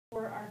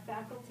for our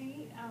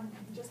faculty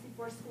just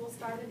before school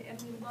started, and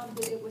we loved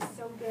it. It was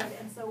so good,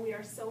 and so we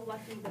are so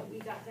lucky that we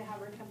got to have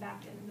her come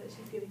back and that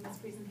she's giving this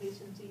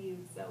presentation to you.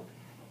 So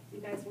you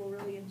guys will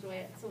really enjoy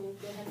it. So we'll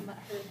go ahead and let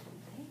her.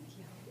 Thank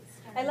you.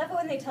 I love it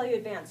when they tell you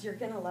advance. You're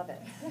going to love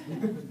it.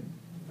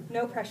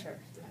 No pressure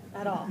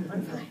at all.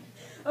 I'm fine.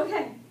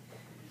 Okay.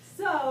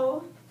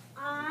 So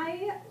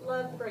I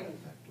love brain,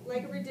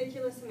 like a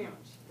ridiculous amount,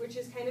 which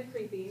is kind of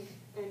creepy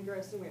and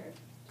gross and weird.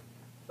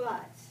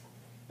 But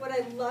what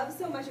I love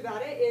so much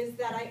about it is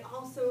that I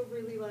also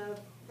really love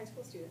high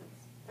school students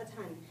a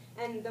ton.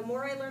 And the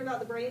more I learn about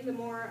the brain, the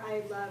more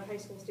I love high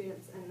school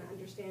students and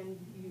understand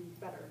you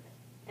better.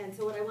 And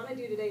so what I want to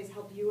do today is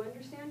help you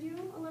understand you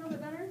a little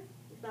bit better,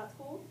 if that's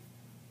cool.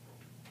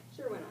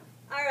 Sure, why not?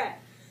 All right.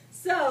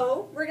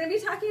 So we're going to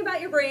be talking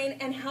about your brain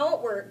and how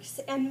it works.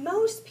 And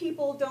most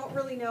people don't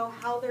really know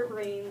how their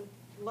brain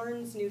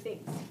learns new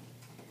things.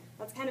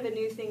 That's kind of a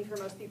new thing for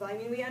most people. I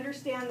mean, we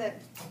understand that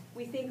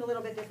we think a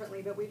little bit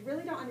differently, but we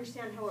really don't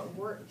understand how it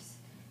works.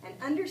 And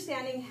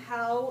understanding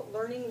how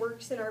learning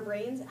works in our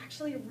brains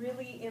actually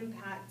really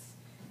impacts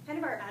kind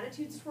of our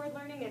attitudes toward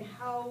learning and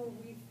how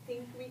we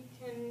think we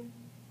can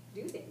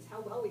do things,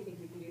 how well we think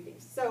we can do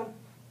things. So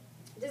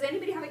does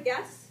anybody have a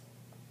guess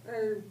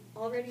or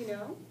already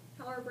know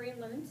how our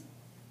brain learns?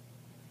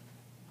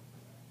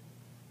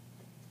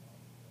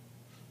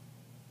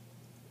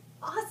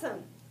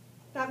 Awesome.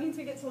 That means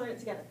we get to learn it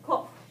together.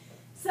 Cool.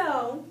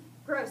 So,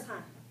 gross, huh?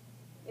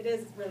 It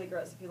is really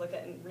gross if you look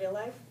at it in real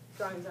life.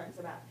 Drawings aren't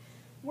so bad.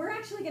 We're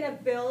actually going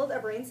to build a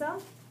brain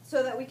cell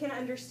so that we can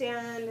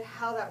understand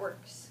how that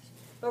works.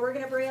 But we're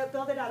going to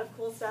build it out of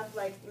cool stuff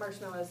like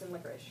marshmallows and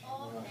licorice.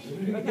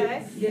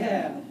 Okay?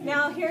 Yeah.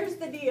 Now, here's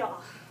the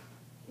deal.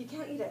 You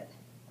can't eat it.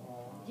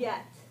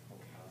 Yet.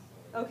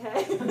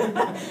 Okay?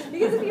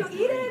 Because if you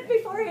eat it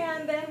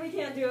beforehand, then we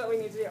can't do what we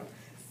need to do.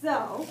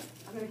 So,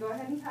 I'm going to go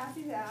ahead and pass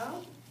these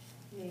out.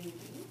 Maybe.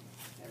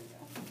 There we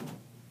go.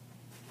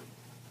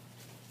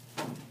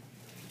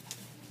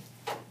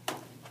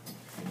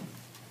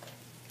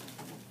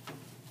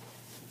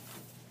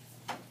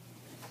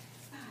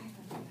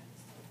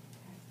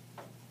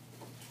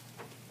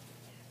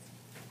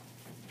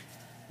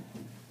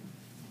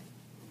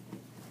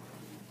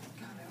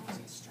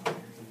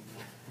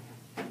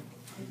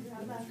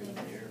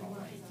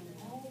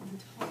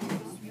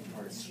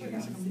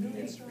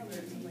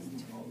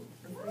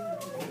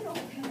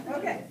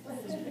 Okay.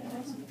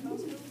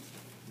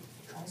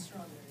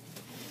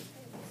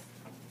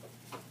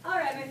 All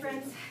right, my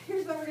friends,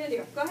 here's what we're going to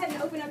do. Go ahead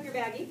and open up your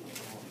baggie.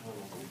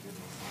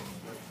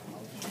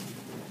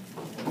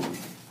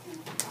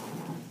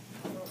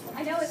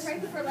 I know it's right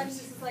before lunch.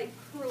 This is like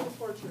cruel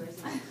torture,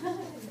 isn't it?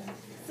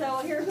 So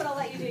here's what I'll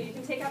let you do. You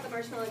can take out the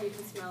marshmallow and you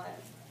can smell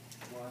it.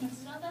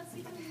 It's not that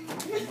sweet.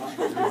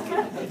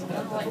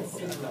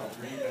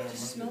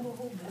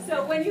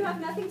 So when you have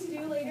nothing to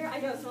do later, I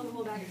know smell the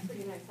whole bag. It's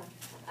pretty nice,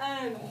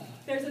 huh?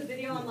 There's a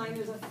video online.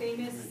 There's a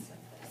famous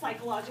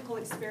psychological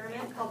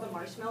experiment called the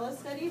marshmallow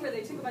study, where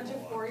they took a bunch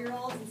of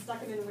 4-year-olds and stuck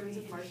them in rooms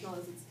with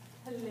marshmallows. It's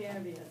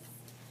hilarious.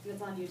 And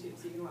it's on YouTube,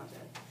 so you can watch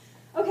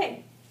it.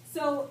 Okay,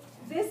 so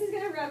this is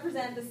going to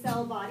represent the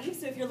cell body.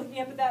 So if you're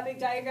looking up at that big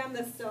diagram,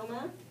 the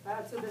soma,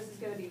 that's what this is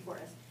going to be for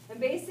us. And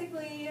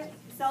basically,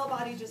 the cell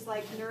body just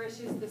like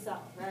nourishes the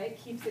cell, right?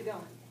 Keeps it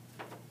going.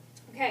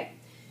 Okay.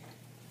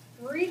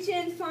 Reach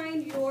in,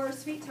 find your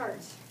sweet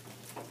tart.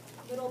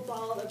 Little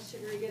ball of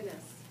sugary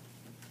goodness.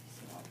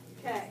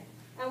 Okay.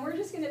 And we're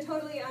just going to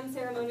totally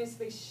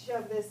unceremoniously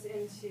shove this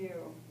into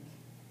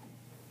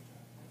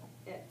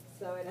it.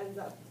 So it ends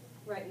up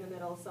right in the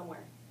middle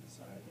somewhere.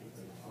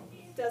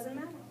 Doesn't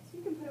matter.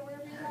 You can put it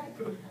wherever you like.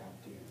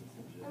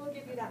 I will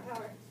give you that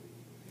power.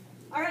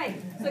 All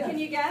right, so can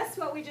you guess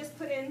what we just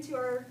put into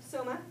our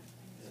soma?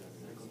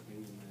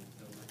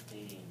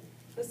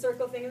 The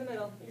circle thing in the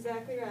middle.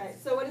 Exactly right.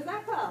 So what is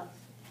that called?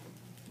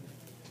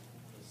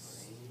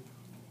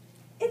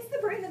 It's the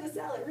brain of the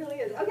cell. It really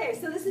is. Okay,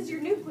 so this is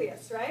your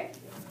nucleus, right?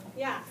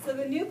 Yeah, so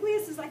the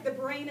nucleus is like the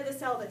brain of the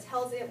cell that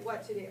tells it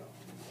what to do.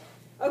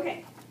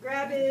 Okay,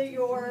 grab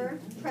your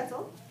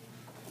pretzel.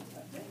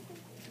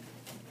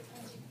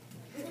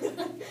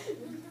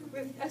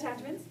 With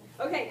attachments.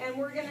 Okay, and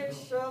we're going to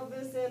shove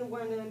this in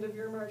one end of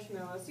your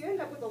marshmallow. So you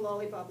end up with a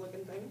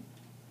lollipop-looking thing.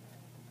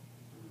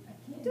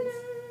 Ta-da!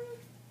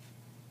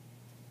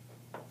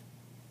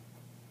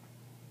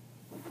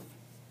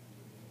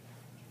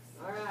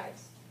 All right.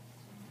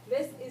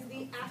 This is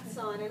the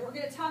axon, and we're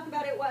going to talk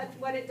about it,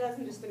 what it does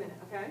in just a minute,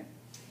 okay?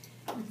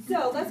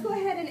 So let's go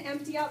ahead and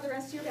empty out the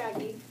rest of your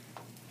baggie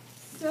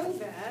so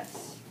that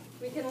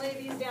we can lay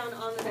these down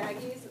on the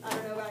baggies. I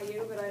don't know about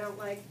you, but I don't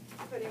like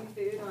putting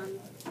food on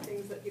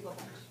things that people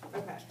touch.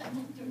 Okay.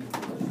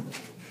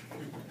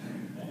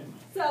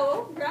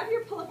 So grab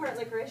your pull-apart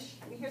licorice,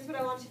 and here's what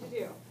I want you to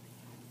do.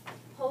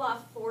 Pull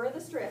off 4 of the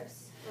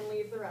strips and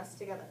leave the rest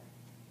together.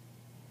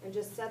 And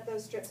just set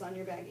those strips on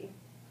your baggie.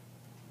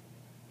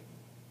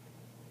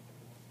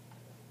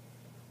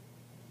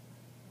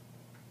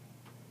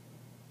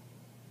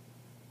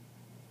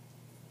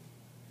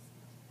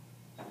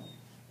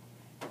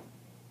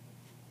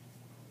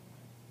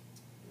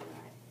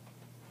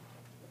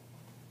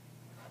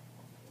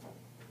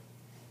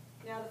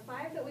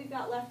 5 that we've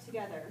got left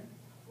together,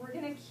 we're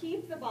going to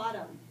keep the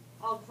bottom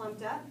all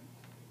clumped up,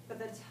 but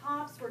the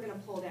tops we're going to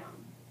pull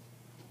down.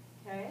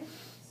 Okay?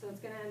 So it's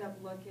going to end up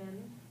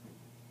looking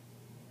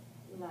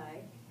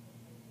like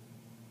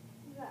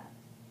that.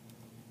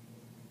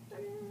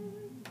 It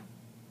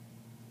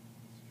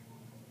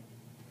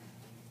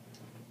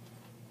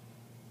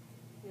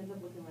ends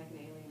up looking like an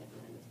alien at the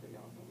end. It's pretty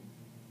awesome.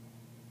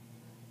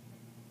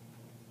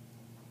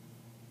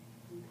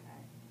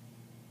 Okay.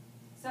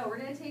 So we're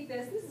going to take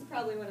this. This is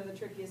probably one of the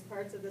trickiest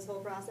parts of this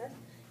whole process.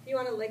 If you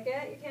want to lick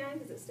it, you can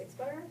because it sticks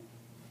better.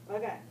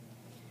 Okay.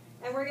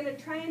 And we're going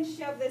to try and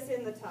shove this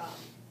in the top.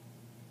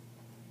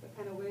 But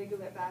kind of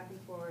wiggle it back and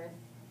forth.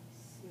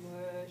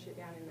 Smush it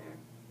down in there.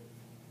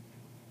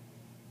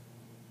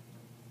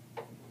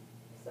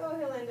 So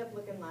he'll end up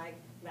looking like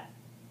that.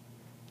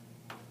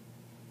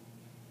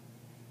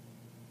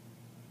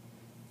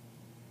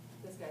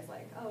 This guy's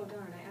like, oh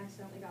darn, I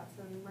accidentally got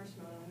some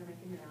marshmallow under my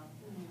fingernail.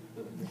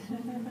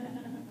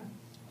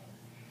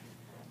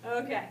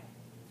 Okay.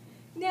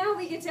 Now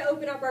we get to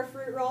open up our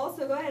fruit roll,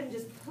 so go ahead and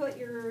just put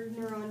your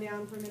neuron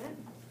down for a minute.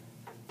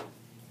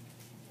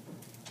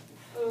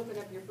 Open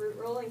up your fruit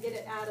roll and get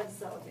it out of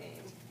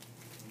cellophane.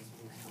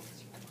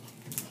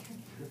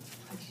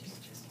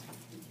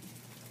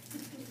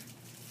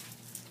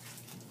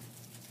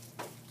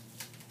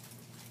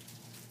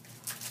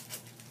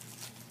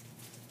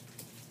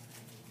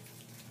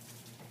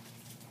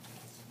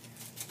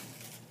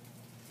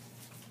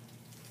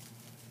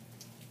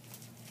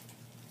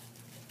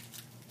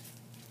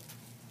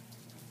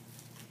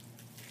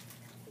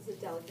 It's a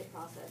delicate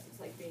process. It's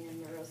like being a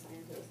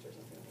neuroscientist or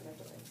something like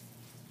that.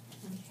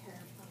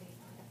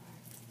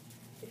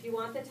 If you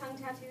want the tongue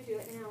tattoo, do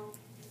it now.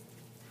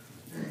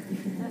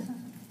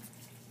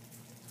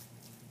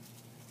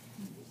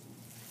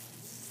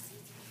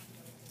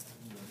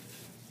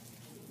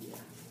 Yeah.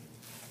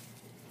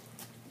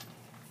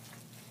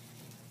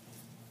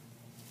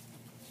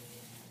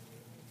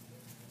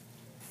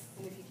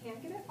 And if you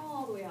can't get it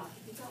all the way off,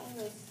 if you've got one of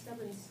those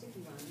stubborn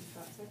sticky ones,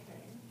 that's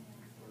okay.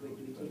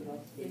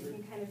 You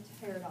can kind of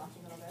tear it off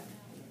a little bit.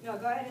 No,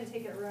 go ahead and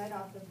take it right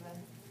off of the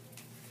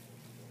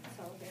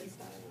cellophane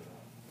side.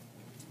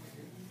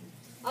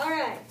 All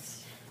right,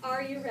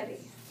 are you ready?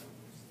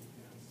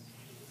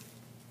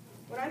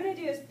 What I'm going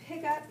to do is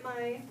pick up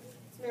my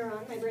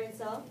neuron, my brain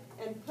cell,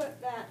 and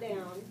put that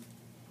down.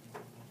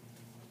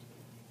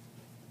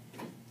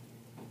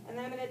 And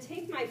then I'm going to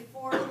take my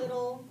 4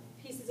 little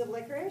pieces of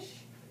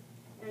licorice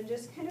and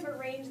just kind of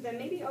arrange them,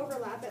 maybe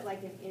overlap it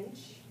like an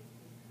inch,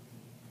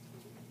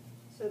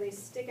 so they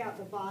stick out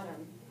the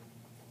bottom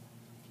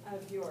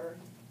of your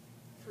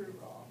fruit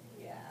roll.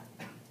 Yeah.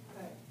 Good.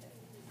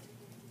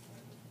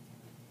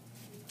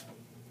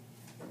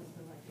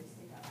 So like they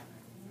stick out on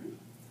there.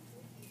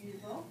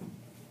 Beautiful.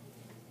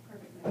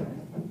 Perfect.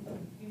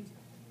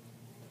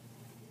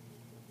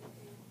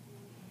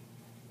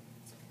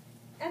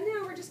 And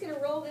now we're just going to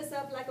roll this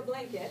up like a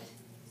blanket.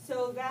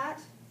 So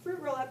that fruit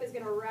roll up is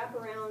going to wrap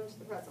around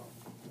the pretzel.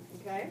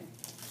 Okay?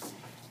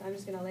 So I'm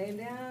just going to lay them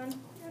down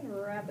and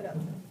wrap it up.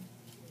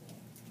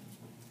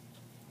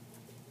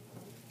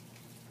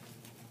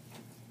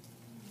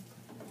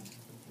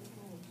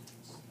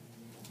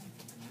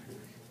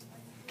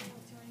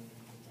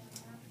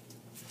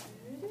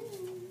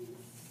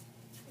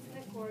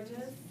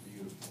 Gorgeous.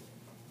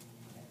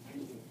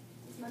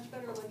 It's much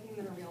better looking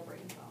than a real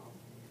brain cell.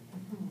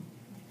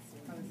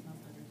 Probably smells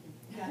better too.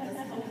 Yeah, it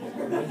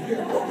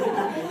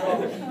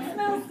does.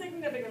 Smells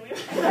significantly.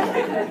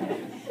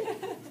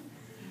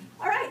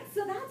 All right, so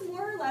that's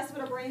more or less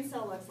what a brain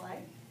cell looks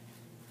like.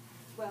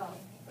 Well,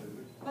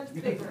 much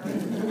bigger.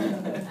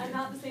 And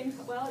not the same,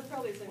 well, it's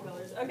probably the same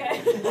colors.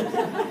 Okay.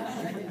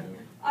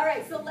 All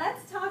right, so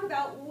let's talk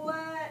about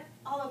what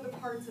all of the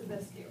parts of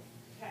this do.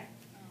 Okay.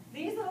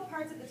 These little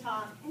parts at the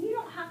top, and you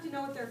don't have to know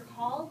what they're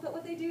called, but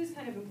what they do is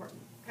kind of important,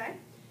 okay?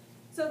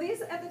 So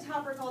these at the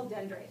top are called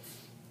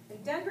dendrites.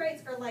 And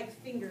dendrites are like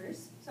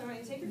fingers. So I want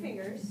you to take your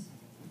fingers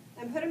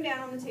and put them down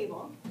on the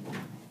table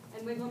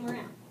and wiggle them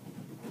around.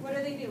 What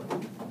are they doing?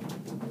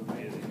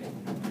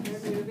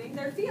 They're moving.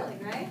 They're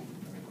feeling, right?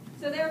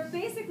 So they're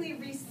basically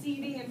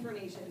receiving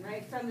information,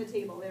 right, from the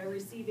table. They're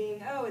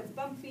receiving, oh, it's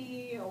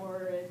bumpy,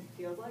 or it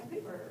feels like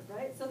paper,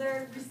 right? So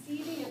they're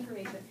receiving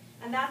information.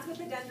 And that's what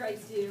the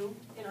dendrites do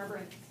in our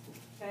brains,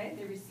 okay?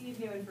 They receive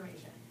new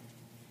information.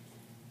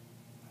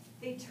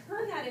 They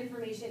turn that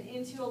information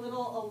into a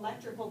little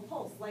electrical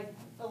pulse, like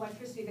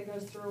electricity that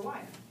goes through a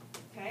wire,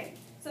 okay?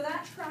 So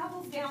that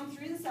travels down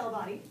through the cell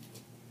body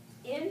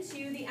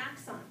into the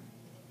axon,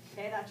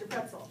 okay? That's your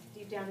pretzel,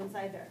 deep down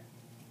inside there.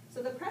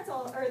 So the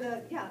pretzel, or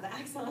the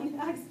axon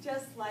acts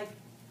just like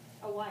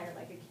a wire,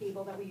 like a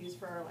cable that we use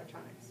for our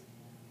electronics,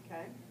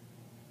 okay?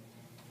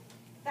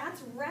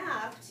 That's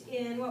wrapped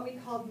in what we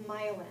call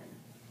myelin.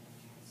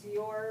 So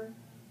your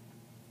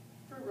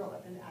fruit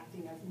roll-up is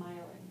acting as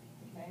myelin,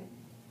 okay?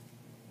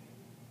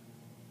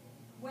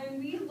 When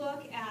we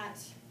look at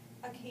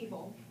a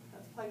cable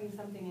that's plugging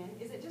something in,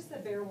 is it just the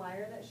bare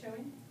wire that's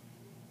showing?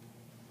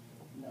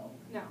 No.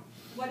 No.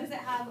 What does it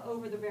have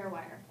over the bare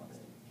wire?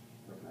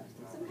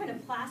 some kind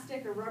of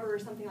plastic or rubber or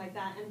something like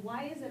that. And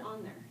why is it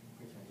on there?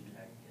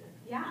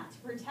 Yeah, to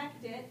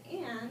protect it,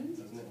 and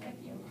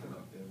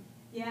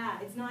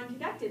yeah, it's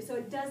non-conductive, so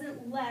it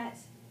doesn't let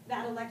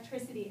that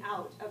electricity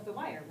out of the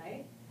wire,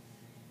 right?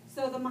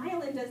 So the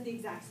myelin does the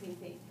exact same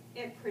thing.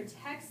 It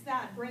protects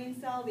that brain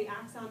cell, the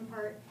axon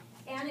part,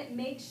 and it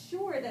makes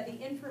sure that the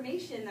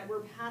information that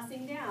we're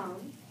passing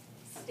down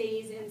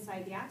stays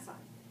inside the axon.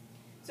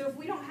 So if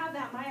we don't have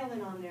that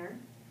myelin on there,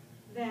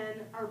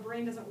 then our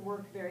brain doesn't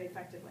work very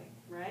effectively,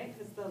 right?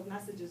 Because those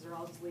messages are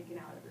all just leaking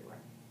out everywhere.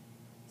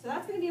 So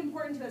that's going to be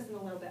important to us in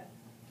a little bit,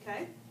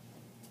 okay?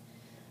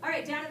 All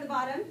right, down at the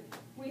bottom,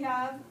 we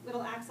have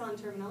little axon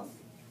terminals.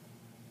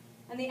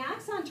 And the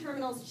axon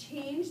terminals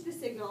change the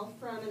signal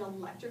from an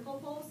electrical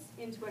pulse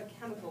into a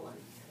chemical one,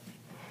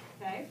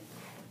 okay?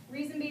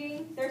 Reason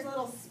being, there's a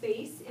little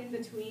space in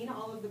between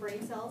all of the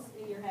brain cells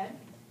in your head,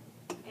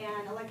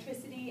 and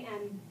electricity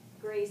and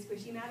gray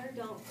squishy matter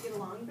don't get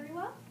along very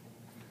well,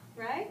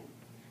 right?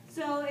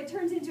 So it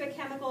turns into a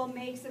chemical,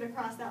 makes it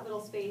across that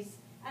little space,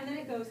 and then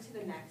it goes to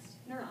the next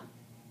neuron.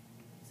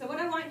 So what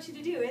I want you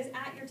to do is,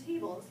 at your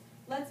tables,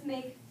 let's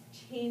make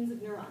chains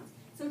of neurons.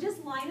 So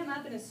just line them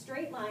up in a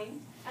straight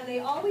line, and they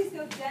always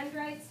go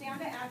dendrites down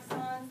to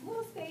axons,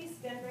 little space,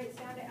 dendrites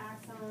down to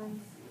axons.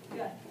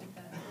 Good.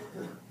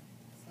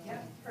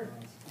 Yep,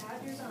 perfect.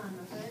 Add yours on,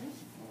 my friend.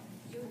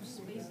 You'll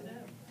space it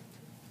out.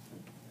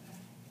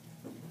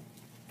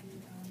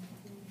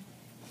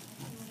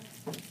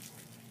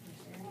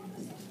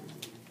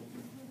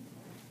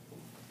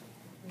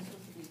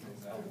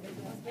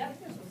 Yep.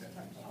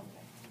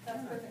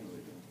 That's perfect.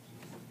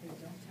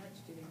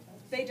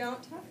 They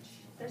don't touch.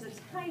 There's a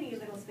tiny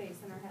little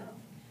space in our head.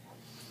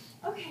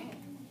 Okay,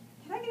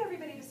 can I get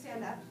everybody to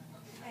stand up?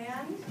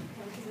 And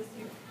come to this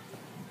here.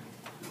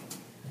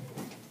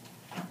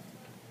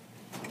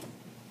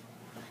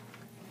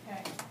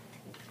 Okay.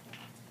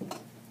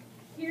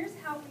 Here's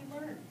how we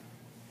learn.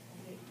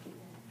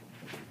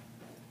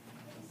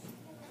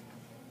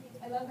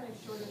 I love that I'm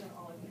shorter than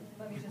all of you.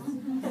 Let me just.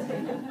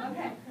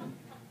 Okay.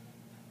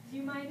 Do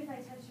you mind if I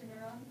touch your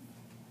neurons?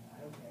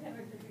 I have a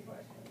creepy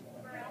question.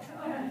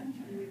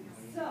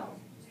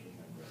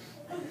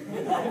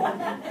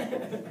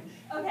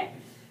 Okay,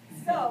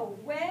 so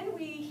when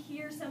we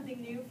hear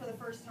something new for the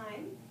first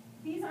time,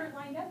 these aren't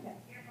lined up yet,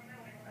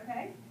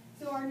 okay?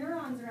 So our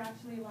neurons are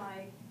actually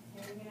like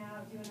hanging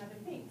out, doing other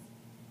things.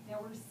 Now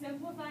we're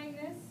simplifying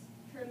this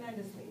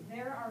tremendously.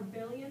 There are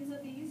billions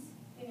of these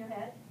in your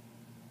head,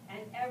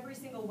 and every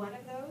single one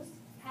of those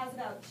has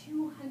about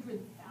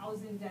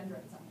 200,000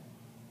 dendrites on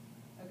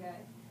it, okay?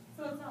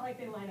 So it's not like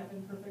they line up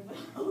in perfect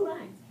little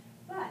lines.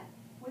 But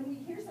when we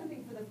hear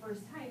something for the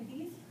first time,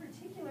 these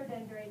particular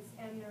dendrites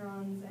and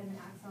neurons and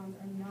axons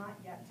are not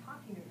yet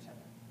talking to each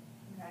other,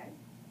 okay?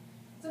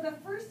 So the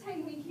first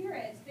time we hear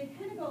it, they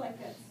kind of go like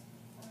this.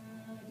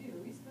 Dude,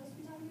 are we supposed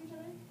to be talking to each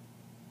other?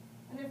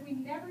 And if we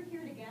never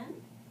hear it again,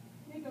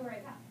 they go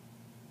right back,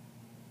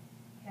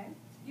 okay?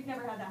 You've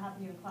never had that happen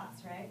to you in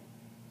class, right?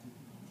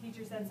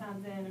 Teacher said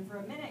something, and for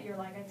a minute you're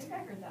like, I think I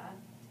heard that.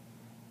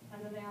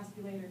 And then they ask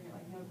you later, and you're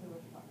like, no clue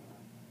what you're talking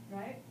about,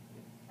 right?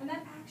 And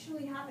that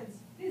actually happens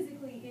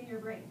physically in your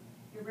brain.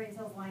 Your brain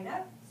cells line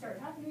up, start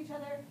talking to each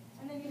other,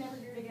 and then you never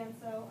hear it again,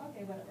 so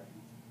okay, whatever.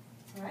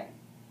 All right?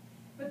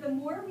 But the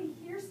more we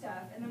hear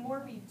stuff, and the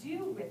more we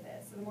do with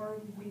this, the more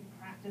we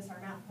practice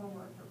our math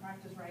homework or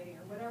practice writing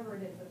or whatever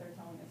it is that they're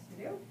telling us to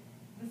do,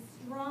 the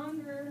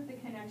stronger the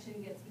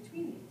connection gets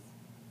between these,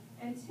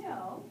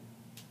 until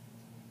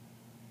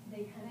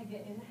they kind of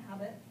get in the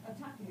habit of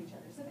talking to each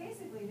other. So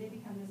basically, they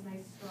become this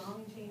nice,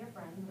 strong chain of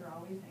friends that are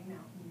always hanging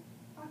out and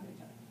talking to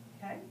each other,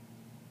 okay?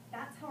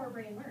 That's how our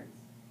brain learns.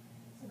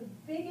 So the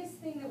biggest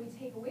thing that we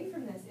take away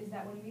from this is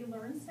that when we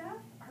learn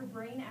stuff, our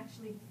brain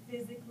actually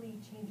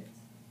physically changes.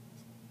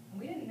 And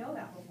we didn't know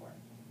that before.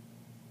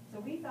 So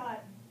we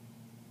thought,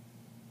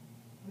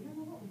 we don't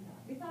know what we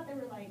thought. We thought they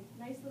were like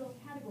nice little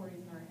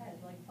categories in our head,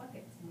 like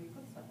buckets, and we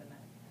put stuff in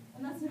there.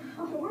 And that's not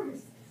how it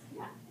works.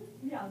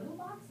 Yeah, little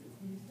boxes.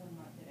 I'm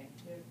not kidding.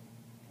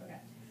 Okay.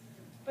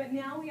 But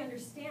now we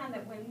understand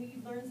that when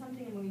we learn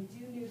something and when we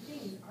do new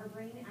things, our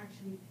brain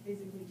actually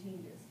physically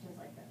changes, just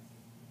like this.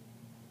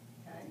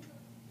 Okay?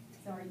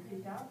 So are you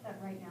creeped out that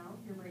right now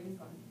your brain is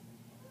gone?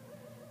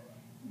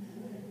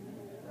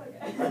 Okay.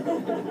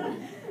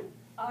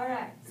 All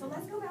right, so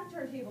let's go back to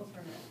our tables for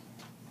a minute.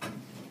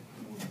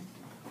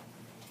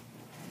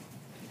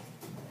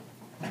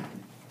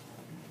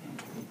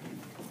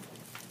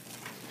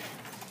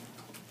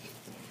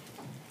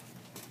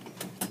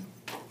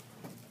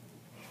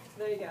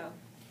 There you go.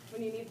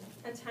 When you need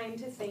a time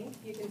to think,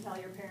 you can tell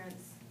your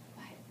parents,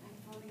 "Quiet,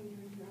 I'm following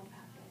your neural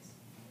pathways."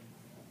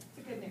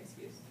 It's a good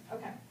excuse.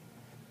 Okay.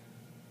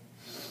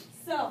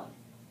 So,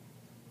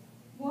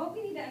 what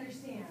we need to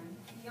understand,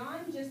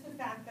 beyond just the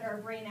fact that our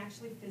brain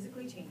actually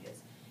physically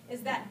changes,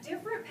 is that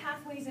different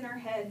pathways in our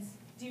heads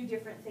do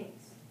different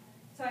things.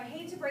 So I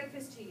hate to break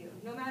this to you.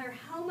 No matter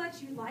how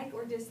much you like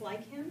or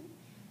dislike him,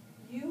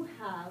 you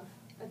have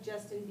a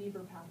Justin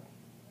Bieber pathway.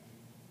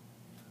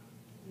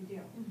 You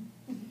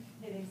do.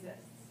 It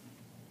exists.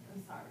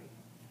 I'm sorry.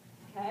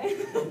 Okay?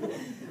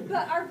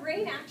 But our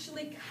brain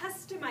actually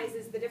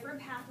customizes the different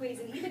pathways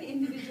and even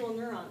individual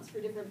neurons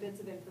for different bits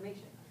of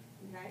information.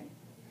 Okay?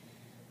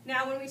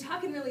 Now, when we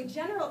talk in really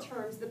general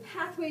terms, the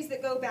pathways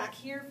that go back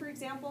here, for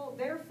example,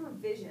 they're for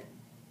vision.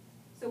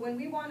 So when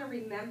we want to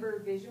remember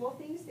visual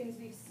things, things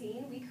we've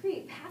seen, we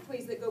create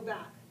pathways that go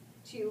back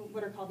to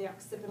what are called the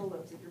occipital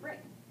lobes of your brain.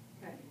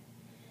 Okay?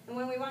 And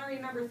when we want to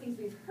remember things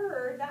we've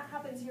heard, that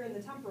happens here in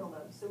the temporal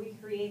lobes. So we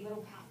create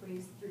little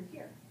pathways through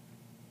here.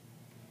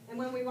 And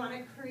when we want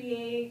to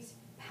create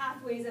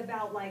pathways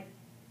about like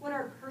what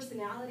our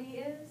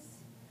personality is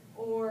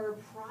or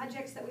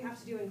projects that we have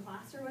to do in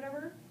class or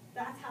whatever,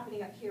 that's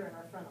happening up here in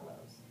our frontal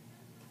lobes.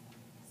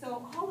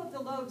 So all of the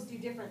lobes do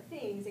different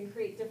things and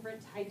create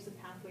different types of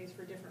pathways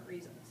for different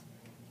reasons.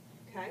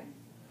 Okay?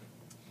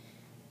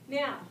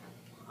 Now,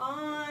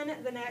 on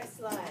the next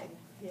slide.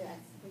 Yes.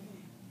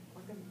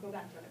 We're going to go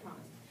back to it, I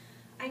promise.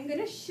 I'm going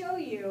to show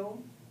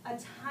you a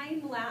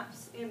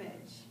time-lapse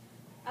image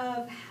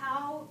of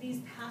how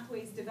these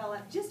pathways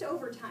develop just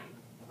over time,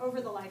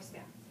 over the lifespan.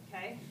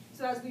 Okay?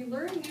 So as we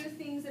learn new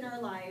things in our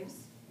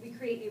lives, we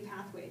create new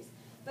pathways.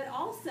 But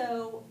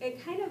also,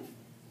 it kind of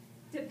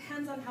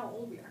depends on how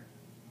old we are,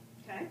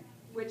 okay,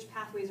 which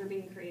pathways are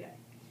being created.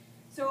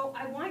 So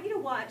I want you to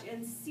watch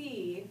and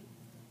see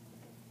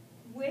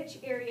which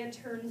area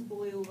turns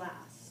blue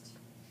last.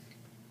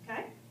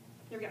 Okay?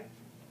 Here we go.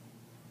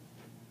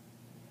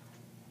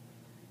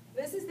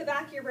 This is the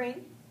back of your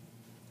brain,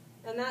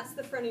 and that's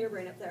the front of your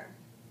brain up there.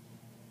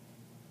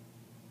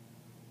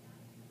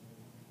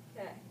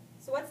 Okay,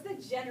 so what's the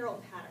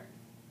general pattern?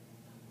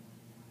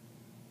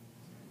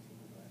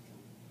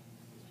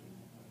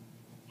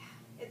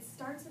 It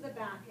starts at the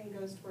back and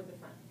goes toward the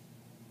front.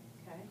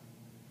 Okay?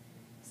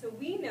 So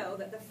we know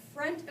that the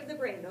front of the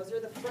brain, those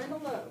are the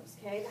frontal lobes,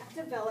 okay,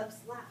 that develops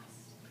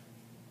last.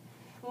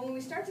 When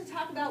we start to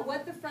talk about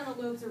what the frontal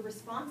lobes are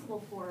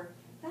responsible for,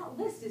 that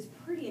list is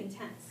pretty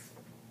intense.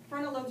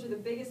 Frontal lobes are the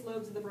biggest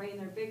lobes of the brain.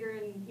 They're bigger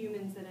in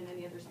humans than in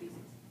any other species.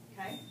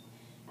 Okay?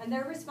 And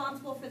they're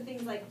responsible for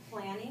things like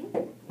planning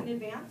in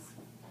advance,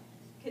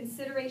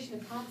 consideration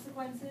of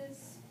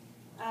consequences,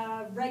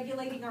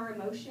 regulating our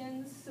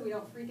emotions so we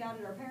don't freak out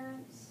at our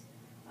parents.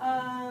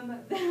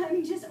 I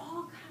mean, just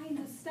all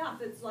kinds of stuff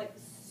that's like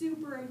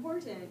super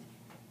important,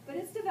 but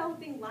it's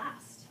developing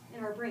last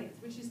in our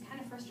brains, which is kind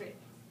of frustrating,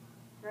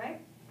 right?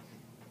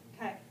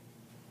 Okay.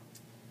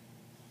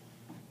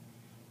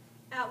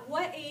 At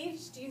what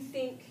age do you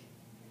think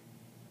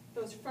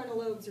those frontal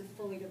lobes are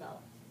fully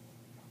developed?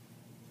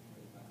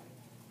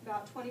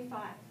 About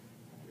 25.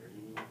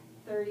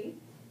 30. You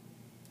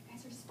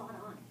guys are spot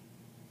on.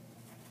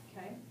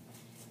 Okay?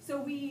 So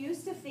we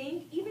used to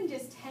think, even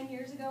just 10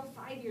 years ago,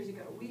 5 years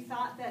ago, we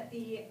thought that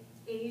the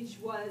age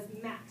was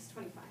max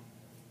 25.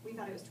 We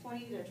thought it was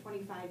 20 to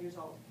 25 years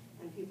old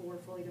and people were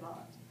fully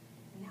developed.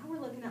 And now we're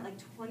looking at like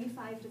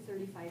 25 to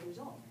 35 years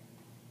old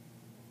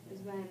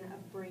is when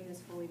a brain is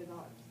fully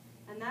developed.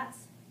 And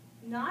that's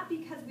not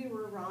because we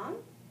were wrong,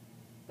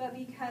 but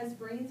because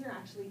brains are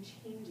actually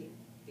changing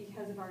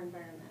because of our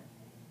environment.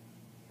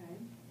 Okay?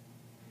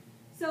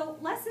 So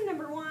lesson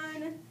number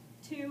 1,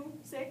 2,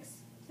 6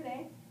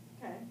 today.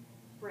 Okay.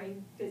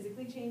 Brain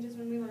physically changes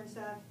when we learn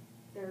stuff.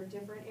 There are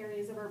different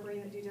areas of our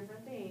brain that do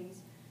different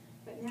things.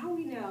 But now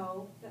we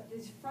know that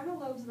these frontal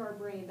lobes of our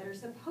brain that are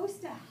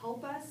supposed to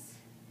help us,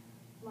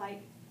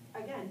 like,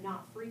 again,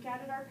 not freak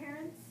out at our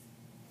parents,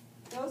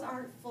 those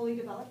aren't fully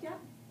developed yet.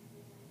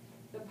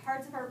 The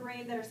parts of our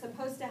brain that are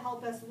supposed to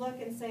help us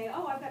look and say,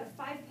 oh, I've got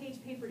a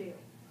 5-page paper due.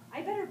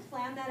 I better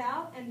plan that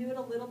out and do it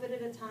a little bit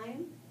at a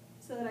time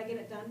so that I get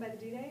it done by the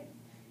due date.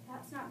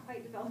 That's not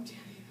quite developed yet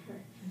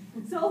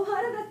either. So a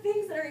lot of the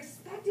things that are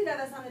expected of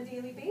us on a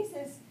daily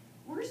basis,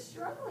 we're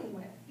struggling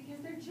with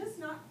because they're just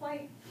not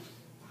quite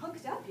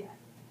hooked up yet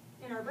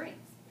in our brains.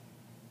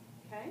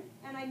 Okay?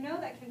 And I know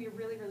that can be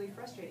really, really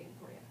frustrating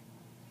for you.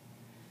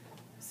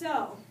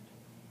 So,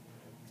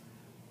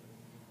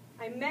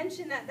 I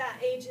mentioned that that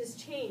age has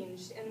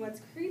changed, and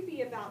what's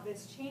creepy about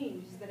this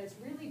change is that it's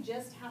really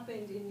just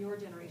happened in your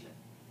generation.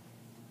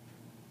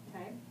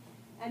 Okay?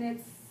 And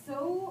it's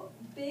so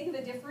big of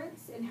a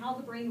difference in how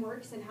the brain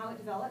works and how it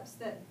develops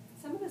that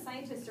some of the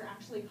scientists are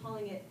actually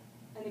calling it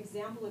an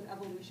example of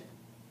evolution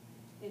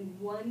in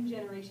one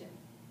generation.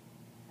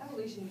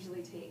 Evolution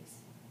usually takes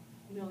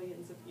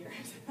millions of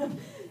years,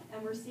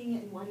 and we're seeing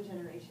it in one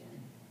generation.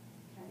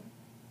 Okay?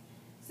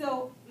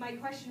 So my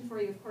question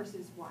for you, of course,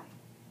 is why?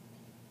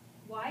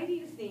 Why do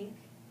you think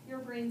your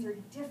brains are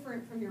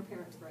different from your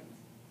parents' brains?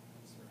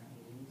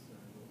 Surroundings or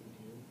what we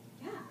do.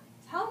 Yeah.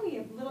 Tell me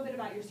a little bit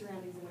about your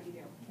surroundings and what you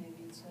do.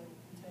 Maybe it's like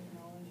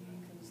technology,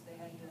 because they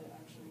had to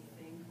actually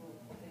think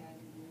what they had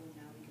to do, and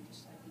now we can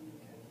just type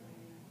into a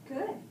calculator,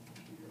 Good.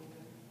 computer, or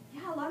whatever.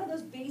 Yeah, a lot of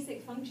those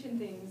basic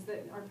function things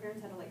that our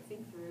parents had to like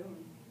think through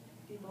and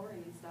be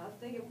boring and stuff,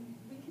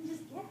 we can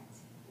just get.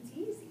 It's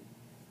easy,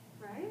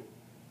 right?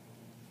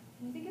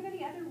 Can you think of any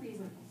other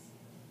reasons?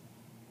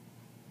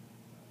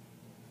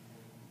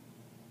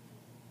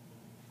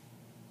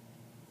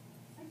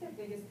 It's like the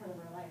biggest part of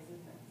our lives,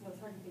 isn't it? So it's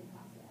hard to think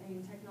past it. I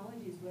mean,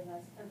 technology is with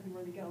us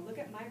everywhere we go. Look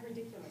at my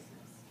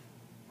ridiculousness.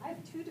 I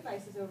have 2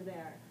 devices over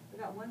there. I've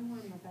got 1 more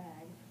in my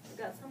bag. I've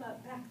got some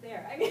up back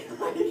there. I mean,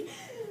 like,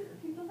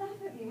 people laugh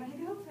at me when I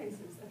go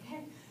places,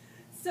 okay?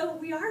 So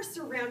we are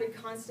surrounded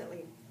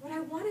constantly. What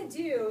I want to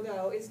do,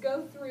 though, is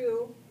go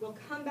through, we'll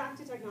come back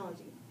to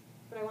technology,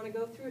 but I want to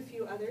go through a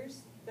few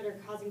others that are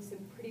causing some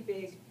pretty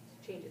big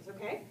changes,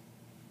 okay?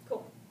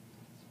 Cool.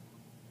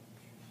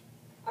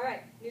 All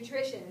right,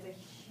 nutrition is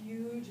a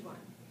huge one.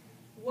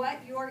 What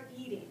you're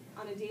eating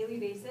on a daily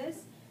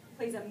basis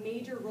plays a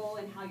major role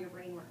in how your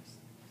brain works.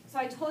 So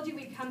I told you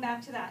we'd come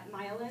back to that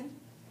myelin,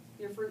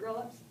 your fruit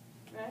roll-ups,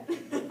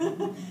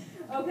 right?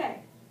 Okay,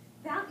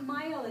 that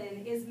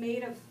myelin is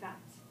made of fat.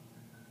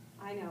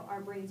 I know,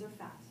 our brains are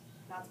fat.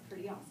 That's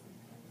pretty awesome,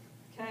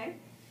 okay?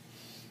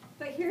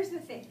 But here's the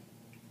thing.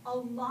 A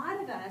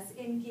lot of us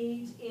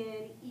engage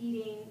in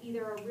eating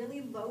either a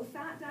really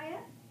low-fat diet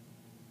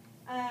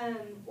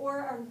or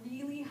a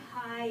really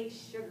high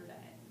sugar diet.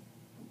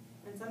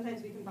 And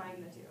sometimes we combine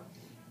the two,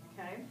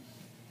 okay?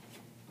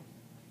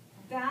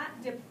 That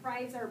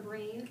deprives our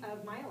brain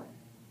of myelin.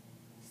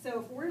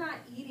 So if we're not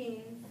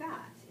eating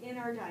fat in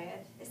our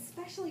diet,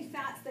 especially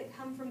fats that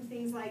come from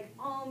things like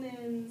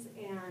almonds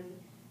and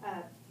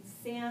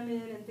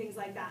salmon and things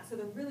like that, so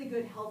the really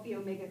good healthy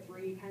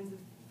omega-3 kinds of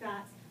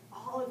fats,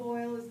 olive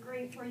oil is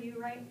great for you,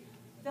 right?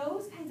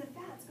 Those kinds of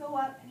fats go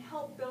up and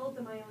help build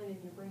the myelin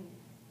in your brain,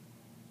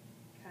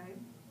 okay?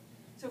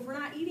 So if we're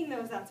not eating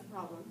those, that's a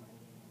problem.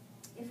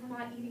 If we're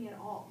not eating at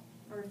all,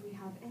 or if we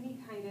have any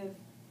kind of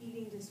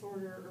eating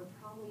disorder or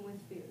problem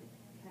with food,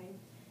 okay,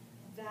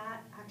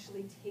 that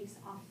actually takes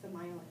off the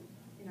myelin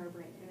in our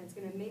brain, and it's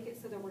going to make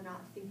it so that we're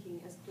not thinking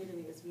as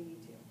clearly as we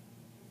need to,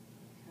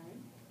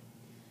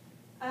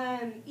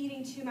 okay?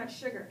 Eating too much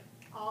sugar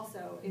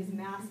also is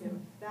massive.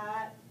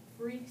 That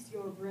freaks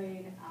your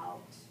brain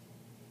out,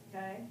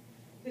 okay?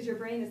 Because your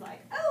brain is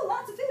like, oh,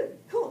 lots of food,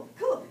 cool,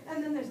 cool,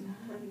 and then there's none,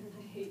 and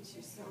I hate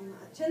you so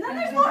much, and then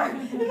there's more,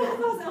 and then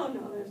oh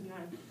no, there's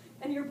none.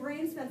 And your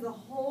brain spends the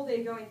whole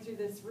day going through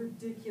this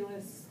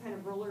ridiculous kind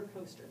of roller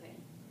coaster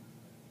thing.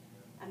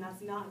 And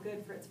that's not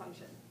good for its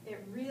function.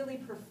 It really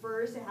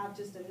prefers to have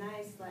just a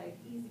nice, like,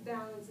 easy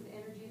balance of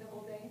energy the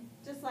whole day,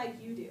 just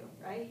like you do,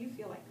 right? You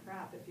feel like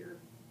crap if you're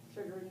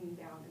sugaring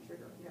down and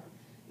sugaring down,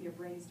 and your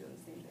brain's doing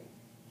the same thing,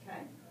 okay?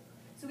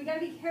 So we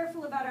gotta be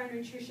careful about our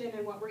nutrition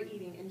and what we're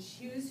eating and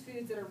choose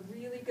foods that are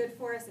really good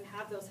for us and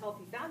have those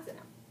healthy fats in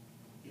them.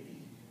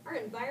 Our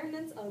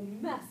environment's a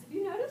mess. Have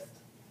you noticed?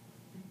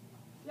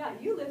 Yeah,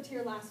 you lived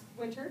here last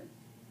winter.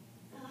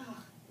 Ugh,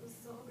 it was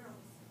so gross.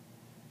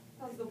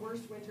 That was the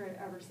worst winter I've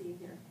ever seen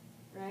here,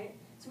 right?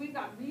 So we've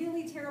got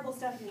really terrible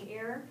stuff in the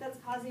air that's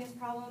causing us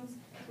problems.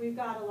 We've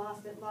got a lot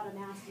of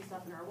nasty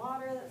stuff in our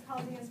water that's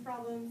causing us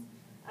problems.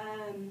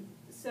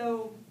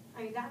 So,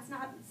 I mean, that's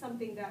not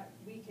something that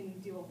we can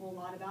do a whole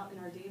lot about in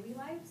our daily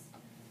lives,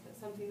 but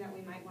something that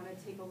we might want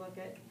to take a look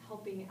at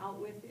helping out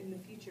with in the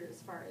future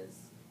as far as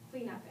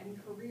cleanup and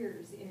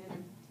careers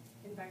in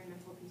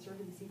environmental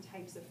conservancy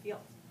types of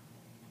fields.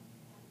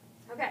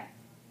 Okay,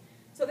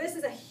 so this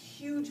is a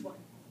huge one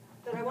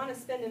that I want to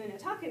spend a minute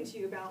talking to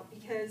you about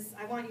because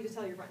I want you to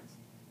tell your friends,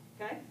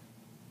 okay?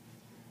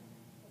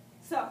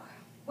 So,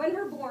 when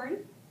we're born,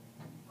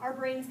 our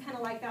brain's kind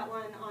of like that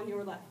one on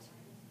your left,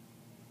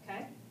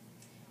 okay?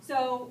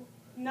 So,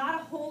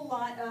 not a whole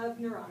lot of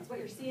neurons. What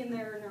you're seeing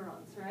there are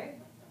neurons, right?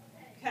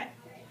 Okay.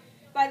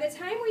 By the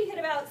time we hit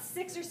about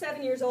 6 or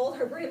 7 years old,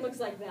 our brain looks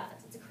like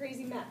that. It's a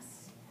crazy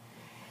mess.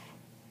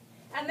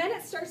 And then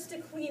it starts to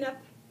clean up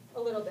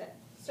a little bit.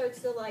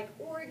 Starts to like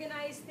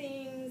organize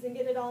things and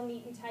get it all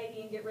neat and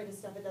tidy and get rid of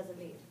stuff it doesn't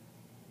need.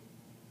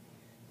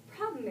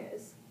 Problem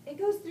is, it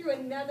goes through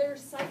another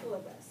cycle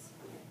of this.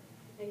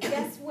 And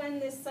guess when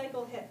this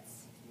cycle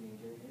hits?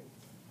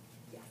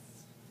 Yes.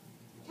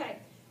 Okay,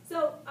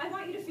 so I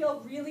want you to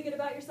feel really good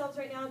about yourselves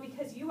right now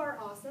because you are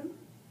awesome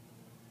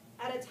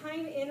at a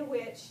time in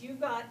which you've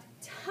got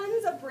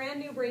tons of brand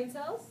new brain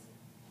cells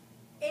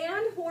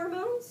and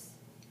hormones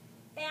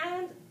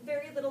and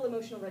very little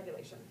emotional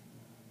regulation.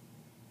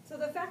 So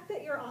the fact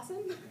that you're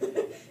awesome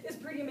is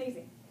pretty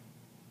amazing,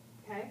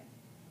 okay?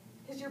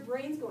 Because your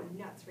brain's going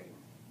nuts right now.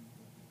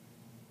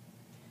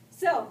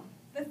 So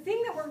the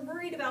thing that we're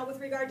worried about with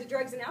regard to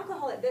drugs and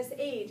alcohol at this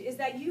age is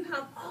that you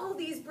have all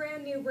these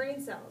brand new brain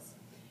cells.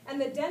 And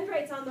the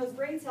dendrites on those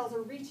brain cells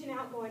are reaching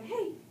out going,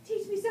 hey,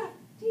 teach me stuff,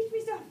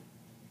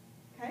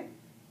 okay?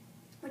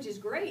 Which is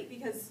great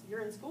because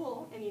you're in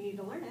school and you need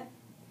to learn it.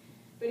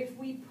 But if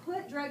we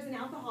put drugs and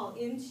alcohol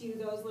into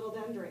those little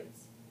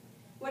dendrites,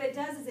 what it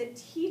does is it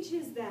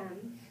teaches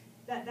them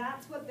that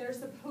that's what they're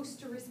supposed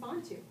to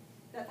respond to,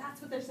 that that's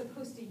what they're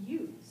supposed to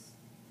use.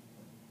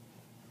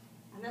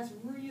 And that's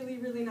really,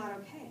 really not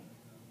okay.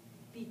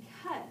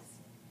 Because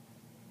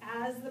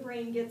as the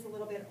brain gets a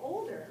little bit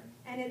older,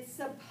 and it's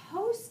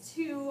supposed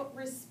to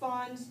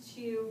respond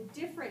to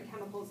different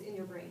chemicals in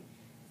your brain,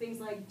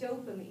 things like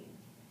dopamine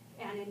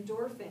and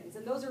endorphins,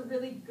 and those are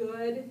really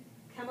good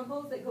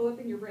chemicals that go up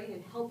in your brain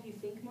and help you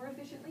think more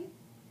efficiently.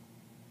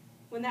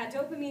 When that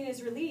dopamine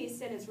is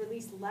released, and it's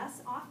released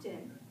less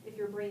often, if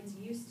your brain's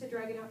used to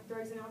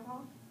drugs and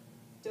alcohol,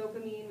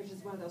 dopamine, which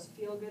is one of those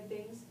feel-good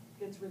things,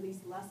 gets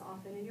released less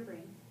often in your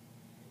brain.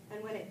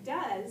 And when it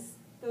does,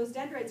 those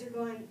dendrites are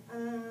going,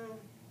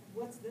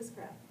 what's this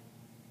crap?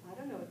 I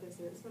don't know what this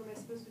is. What am I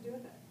supposed to do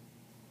with it?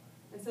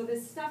 And so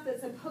this stuff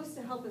that's supposed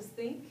to help us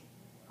think,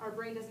 our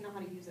brain doesn't know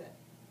how to use it.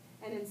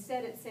 And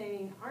instead it's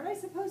saying, aren't I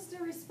supposed to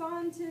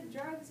respond to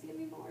drugs? Give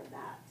me more of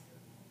that.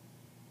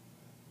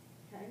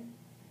 Okay?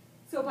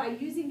 So by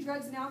using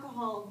drugs and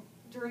alcohol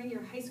during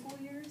your high school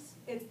years,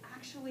 it's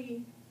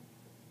actually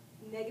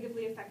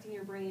negatively affecting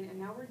your brain. And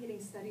now we're getting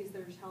studies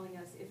that are telling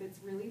us if it's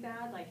really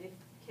bad, like if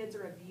kids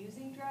are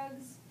abusing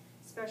drugs,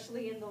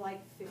 especially in the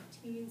like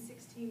 15,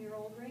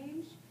 16-year-old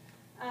range,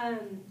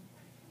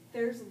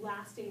 there's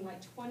lasting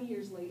like 20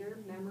 years later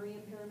memory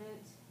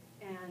impairment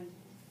and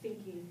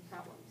thinking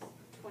problems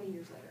 20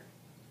 years later.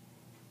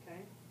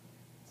 Okay?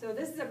 So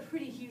this is a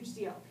pretty huge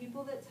deal.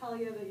 People that tell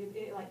you that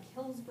it like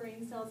kills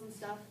brain cells and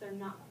stuff, they're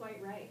not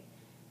quite right.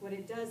 What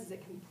it does is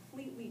it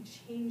completely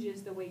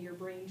changes the way your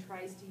brain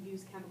tries to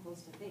use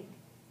chemicals to think.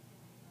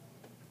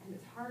 And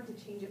it's hard to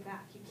change it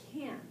back. You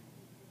can.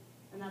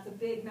 And that's a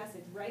big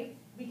message, right?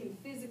 We can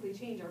physically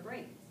change our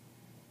brains.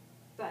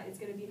 But it's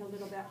going to be a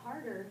little bit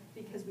harder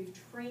because we've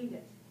trained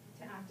it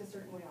to act a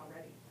certain way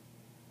already.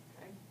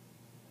 Okay?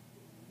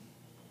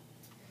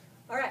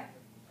 All right.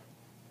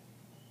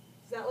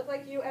 Does that look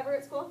like you ever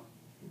at school?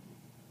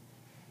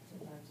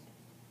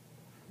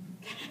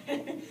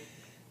 Sometimes.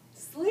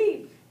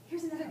 Sleep.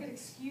 Here's another good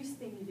excuse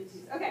thing you did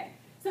use. Okay,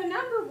 so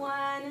number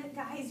one,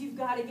 guys, you've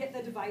got to get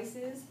the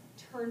devices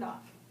turned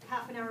off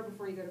half an hour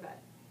before you go to bed.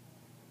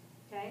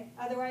 Okay?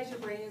 Otherwise, your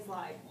brain is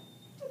like,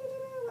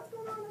 what's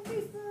going on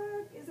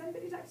Facebook? Is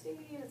anybody texting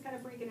me? And it's kind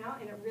of freaking out,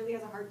 and it really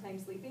has a hard time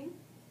sleeping.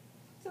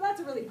 So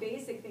that's a really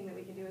basic thing that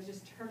we can do is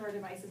just turn our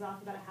devices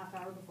off about a half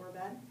hour before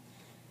bed.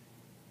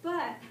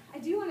 But I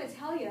do want to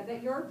tell you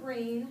that your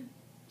brain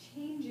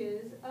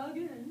changes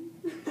again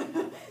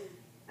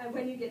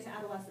when you get to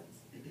adolescence,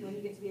 when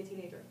you get to be a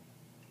teenager.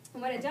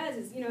 And what it does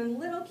is, in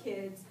little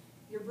kids,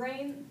 your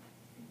brain,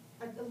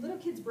 a little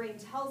kid's brain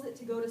tells it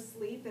to go to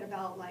sleep at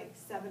about like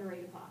 7 or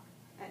 8 o'clock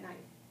at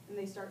night. And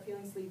they start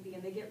feeling sleepy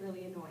and they get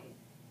really annoying.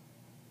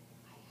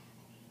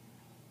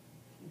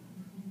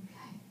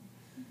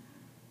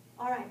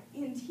 All right,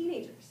 in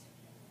teenagers,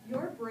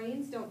 your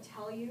brains don't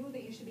tell you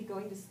that you should be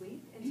going to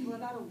sleep until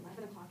about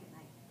 11 o'clock at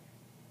night.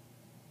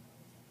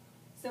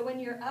 So when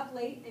you're up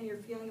late and you're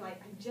feeling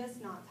like, I'm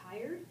just not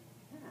tired,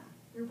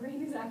 your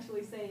brain is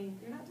actually saying,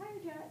 you're not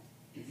tired yet,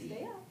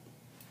 stay up.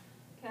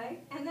 Okay,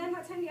 and then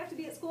what time do you have to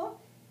be at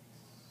school?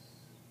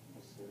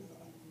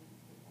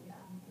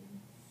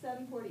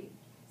 7:40.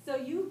 So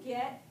you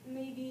get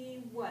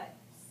maybe,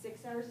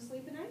 6 hours of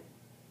sleep a night?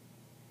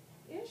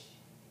 Ish,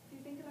 if you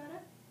think about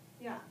it?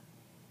 Yeah.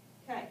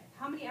 Okay,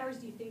 how many hours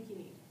do you think you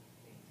need?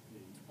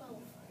 12.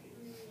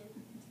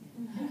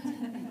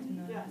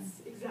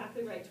 Yes,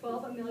 exactly right.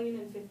 12,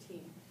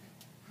 1,000,015.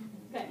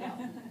 Okay, now,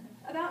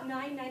 about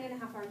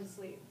 9.5 hours of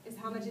sleep is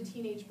how much a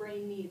teenage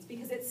brain needs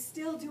because it's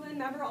still doing,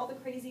 remember, all the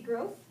crazy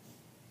growth?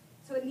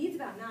 So it needs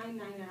about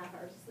 9.5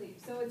 hours of sleep.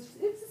 So it's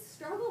a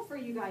struggle for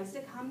you guys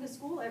to come to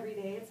school every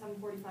day at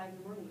 7:45 in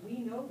the morning. We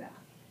know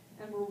that.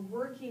 And we're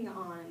working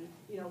on,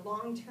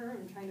 long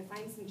term, trying to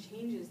find some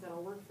changes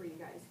that'll work for you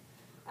guys.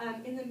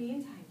 In the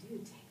meantime,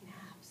 dude, take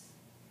naps.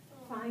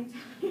 Find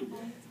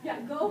time.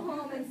 Yeah, go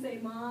home and say,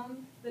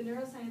 Mom, the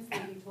neuroscience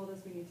lady told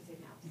us we need to take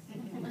naps.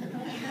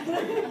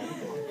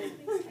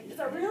 It's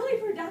a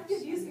really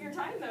productive use of your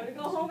time, though, to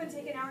go home and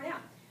take an hour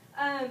nap.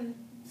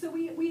 So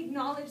we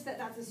acknowledge that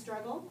that's a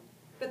struggle,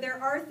 but there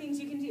are things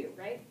you can do,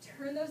 right?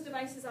 Turn those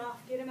devices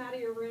off, get them out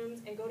of your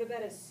rooms, and go to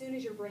bed as soon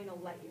as your brain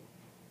will let you.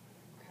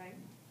 Okay?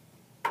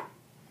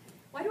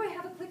 Why do I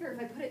have a clicker if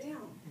I put it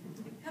down?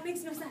 That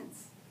makes no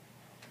sense.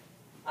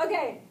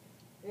 Okay,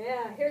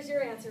 yeah, here's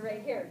your answer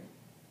right here.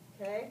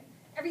 Okay?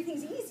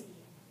 Everything's easy.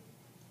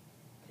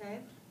 Okay?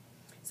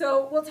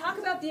 So we'll talk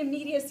about the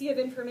immediacy of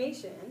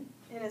information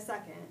in a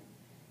second,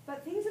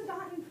 but things have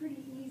gotten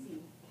pretty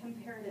easy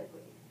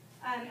comparatively.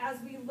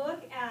 As we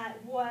look at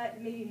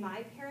what maybe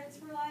my parents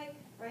were like,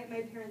 right?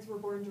 My parents were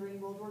born during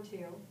World War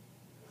II.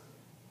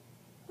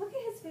 Look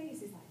at his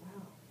face. He's like,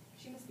 wow,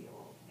 she must be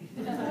old.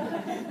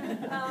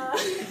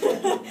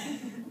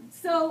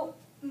 So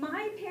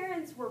my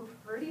parents were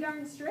pretty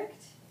darn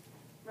strict,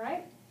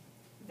 right?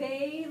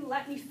 They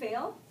let me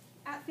fail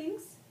at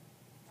things.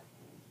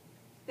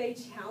 They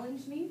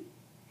challenged me.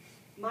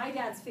 My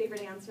dad's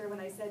favorite answer when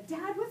I said,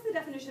 Dad, what's the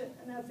definition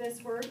of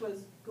this word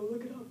was, go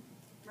look it up,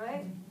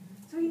 right?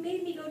 So he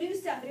made me go do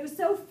stuff, and it was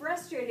so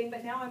frustrating,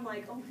 but now I'm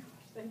like, oh my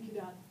gosh, thank you,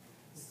 Dad,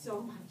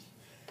 so much.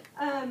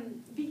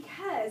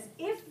 Because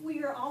if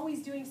we are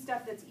always doing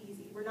stuff that's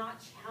easy, we're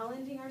not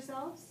challenging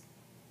ourselves,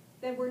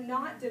 then we're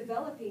not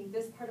developing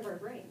this part of our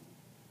brain.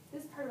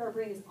 This part of our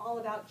brain is all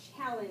about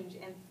challenge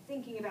and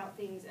thinking about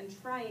things and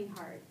trying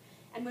hard.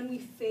 And when we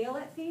fail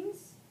at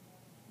things,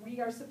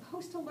 we are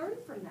supposed to learn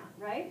from that,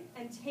 right?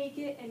 And take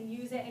it and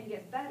use it and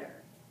get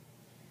better.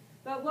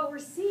 But what we're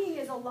seeing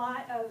is a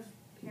lot of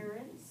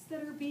parents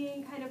that are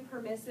being kind of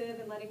permissive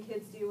and letting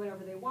kids do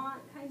whatever they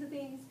want kinds of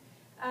things.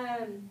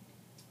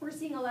 We're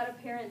seeing a lot of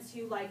parents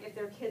who, like, if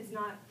their kid's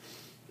not,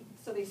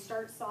 so they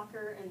start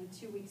soccer and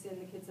 2 weeks in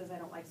the kid says, I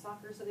don't like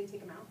soccer, so they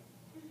take them out,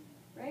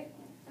 right?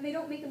 And they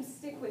don't make them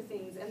stick with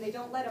things, and they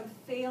don't let them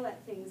fail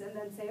at things and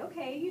then say,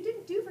 okay, you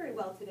didn't do very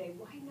well today.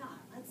 Why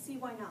not? Let's see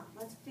why not.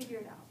 Let's figure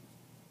it out.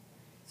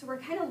 So we're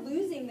kind of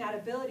losing that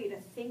ability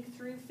to think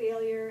through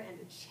failure and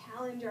to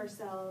challenge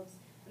ourselves.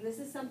 And this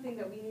is something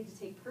that we need to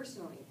take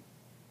personally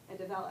and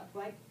develop.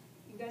 Like,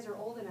 you guys are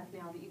old enough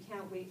now that you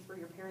can't wait for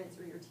your parents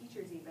or your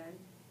teachers even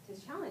to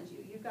challenge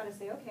you. You've got to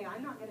say, okay,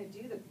 I'm not going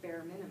to do the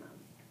bare minimum.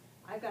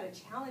 I've got to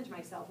challenge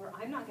myself, or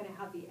I'm not going to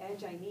have the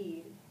edge I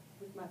need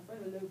with my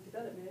frontal lobe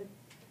development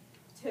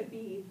to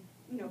be,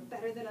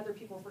 better than other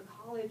people for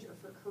college or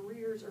for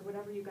careers or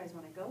whatever you guys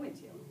want to go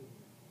into.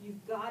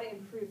 You've got to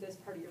improve this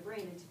part of your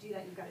brain, and to do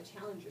that, you've got to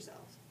challenge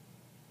yourselves.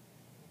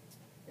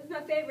 This is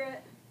my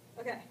favorite.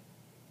 Okay.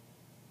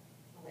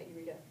 I'll let you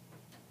read it.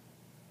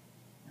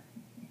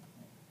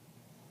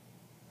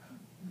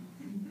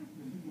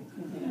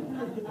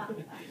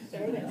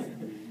 There it is.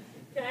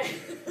 Okay.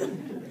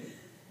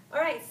 All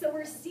right, so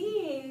we're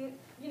seeing,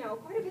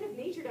 quite a bit of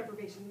nature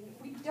deprivation.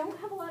 We don't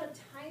have a lot of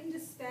time to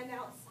spend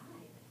outside.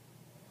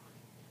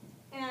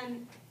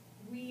 And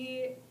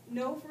we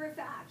know for a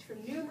fact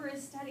from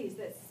numerous studies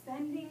that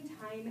spending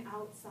time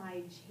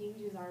outside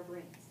changes our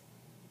brains.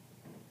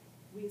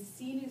 We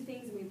see new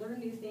things and we learn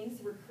new things,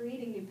 so we're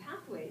creating new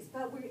pathways,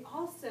 but we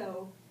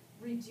also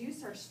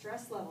reduce our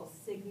stress levels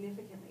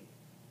significantly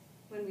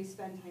when we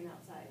spend time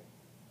outside.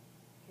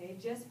 Okay,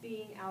 just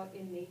being out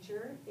in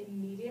nature,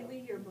 immediately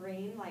your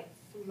brain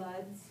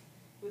floods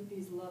with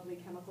these lovely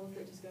chemicals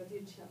that just go,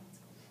 dude, chill, let's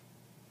go.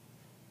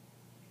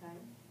 Okay?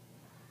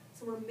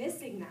 So we're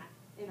missing that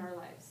in our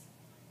lives.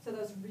 So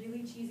those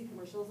really cheesy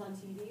commercials on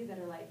TV that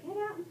are like, get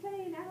out and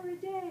play an hour a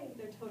day,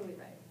 they're totally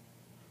right.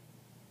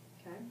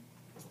 Okay?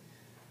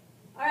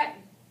 All right.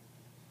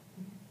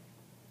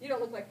 You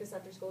don't look like this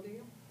after school, do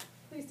you?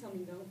 Please tell me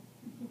you don't.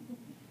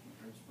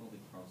 It's probably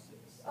cross six.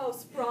 Oh,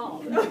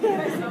 sprawl.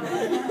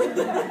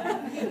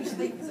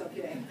 Sleep is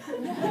okay.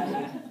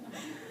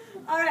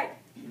 All right.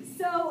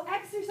 So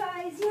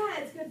exercise, yeah,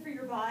 it's good for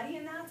your body,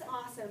 and that's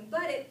awesome.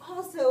 But it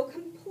also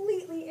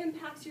completely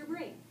impacts your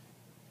brain.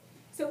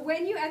 So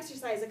when you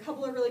exercise, a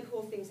couple of really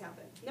cool things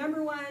happen.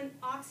 Number one,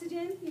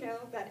 oxygen,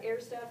 that air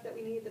stuff that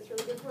we need that's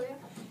really good for you.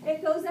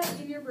 It goes up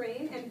in your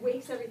brain and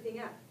wakes everything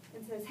up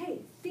and says,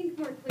 hey, think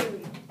more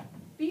clearly,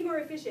 be more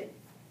efficient,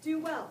 do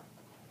well,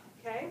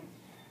 okay?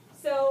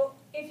 So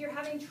if you're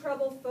having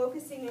trouble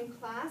focusing in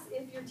class,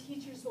 if your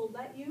teachers will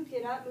let you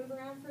get up, move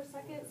around for a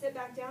second, sit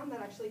back down, that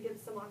actually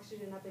gets some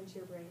oxygen up into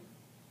your brain.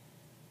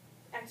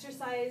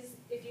 Exercise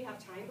if you have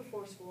time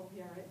before school,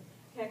 yeah, right?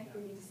 Okay,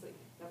 you need to sleep,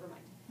 never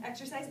mind.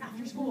 Exercise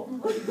after school.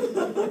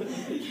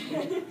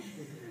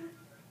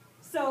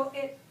 So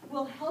it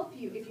will help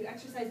you if you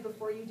exercise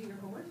before you do your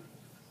homework.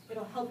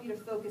 It'll help you to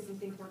focus and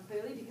think more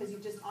clearly because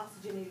you've just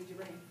oxygenated your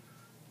brain.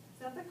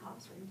 Is that the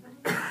cops ringtone?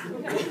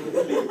 Okay.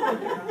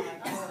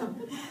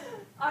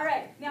 All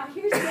right, now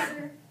here's the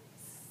other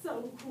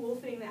so cool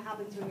thing that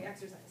happens when we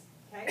exercise,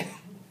 okay?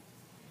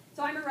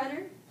 So I'm a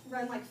runner,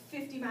 run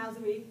 50 miles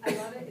a week. I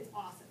love it, it's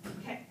awesome.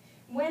 Okay,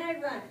 when I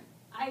run,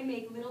 I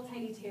make little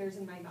tiny tears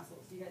in my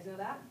muscles. Do you guys know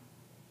that?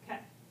 Okay.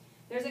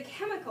 There's a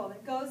chemical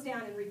that goes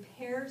down and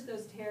repairs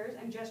those tears.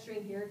 I'm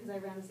gesturing here because I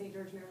ran the St.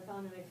 George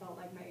Marathon and I felt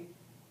like my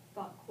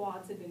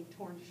quads had been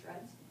torn to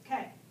shreds.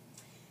 Okay.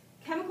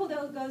 Chemical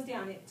goes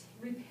down, it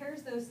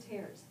repairs those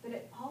tears, but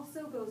it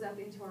also goes up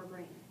into our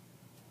brain.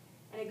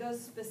 And it goes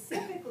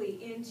specifically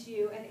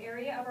into an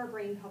area of our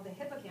brain called the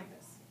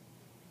hippocampus.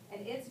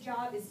 And its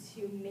job is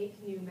to make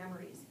new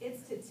memories.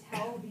 It's to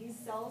tell these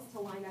cells to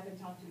line up and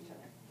talk to each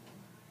other.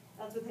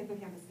 That's what the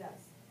hippocampus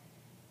does.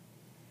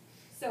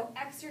 So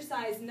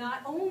exercise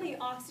not only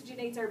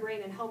oxygenates our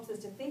brain and helps us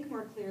to think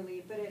more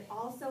clearly, but it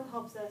also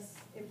helps us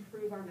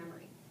improve our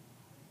memory.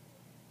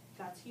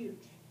 That's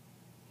huge.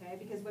 Okay,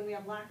 because when we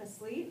have lack of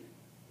sleep,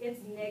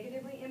 it's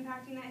negatively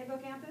impacting that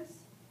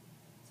hippocampus.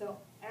 So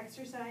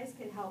exercise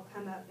can help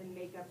come up and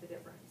make up the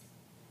difference.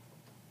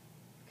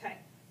 Okay.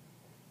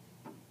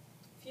 A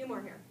few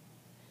more here.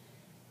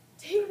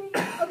 TV.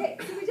 Okay,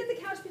 so we did the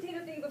couch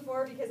potato thing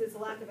before because it's a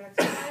lack of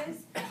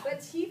exercise, but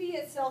TV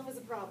itself is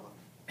a problem.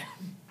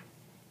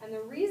 And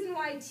the reason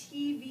why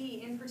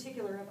TV in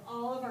particular of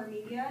all of our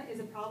media is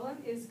a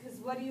problem is because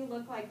what do you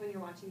look like when you're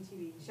watching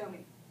TV? Show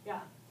me. Yeah.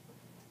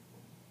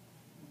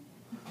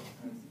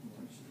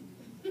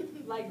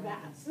 Like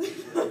that.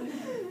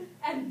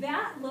 And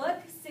that look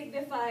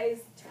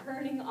signifies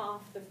turning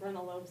off the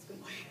frontal lobes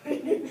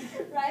completely.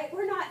 Right?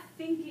 We're not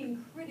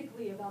thinking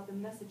critically about the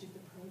message of the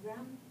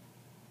program.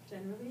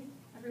 Generally,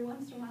 every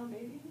once in a while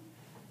maybe,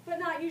 but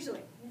not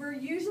usually. We're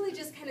usually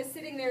just kind of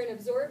sitting there and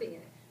absorbing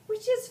it,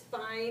 which is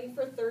fine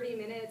for 30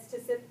 minutes to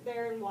sit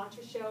there and watch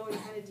a show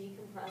and kind of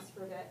decompress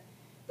for a bit.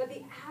 But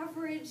the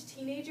average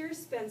teenager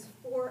spends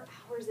 4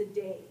 hours a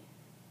day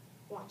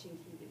watching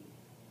TV.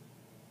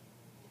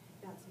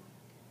 That's not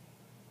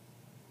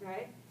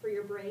right? For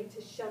your brain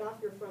to shut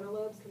off your frontal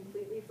lobes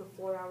completely for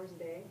 4 hours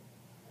a day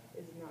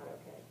is not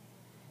okay.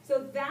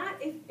 So that,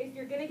 if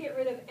you're going to get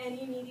rid of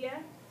any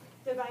media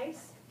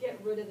device, get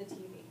rid of the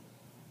TV,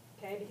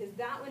 okay? Because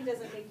that one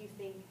doesn't make you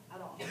think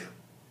at all.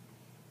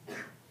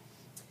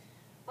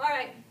 All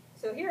right,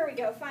 so here we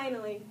go,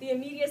 finally. The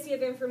immediacy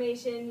of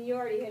information, you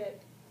already hit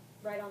it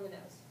right on the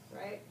nose,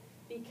 right?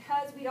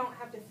 Because we don't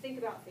have to think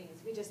about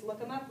things. We just look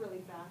them up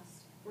really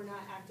fast. We're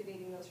not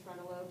activating those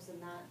frontal lobes, and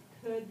that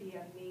could be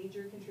a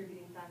major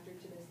contributing factor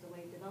to this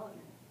delayed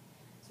development.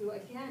 So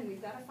again,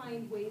 we've got to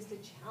find ways to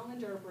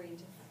challenge our brain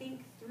to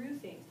think through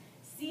things.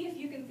 See if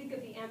you can think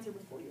of the answer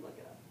before you look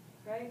it up,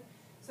 right?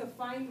 So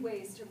find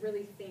ways to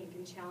really think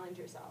and challenge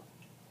yourself.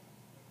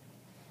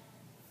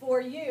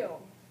 For you,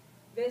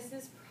 this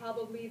is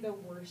probably the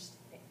worst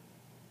thing,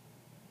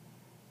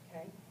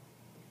 okay?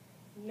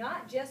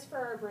 Not just for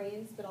our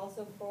brains, but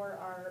also for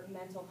our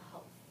mental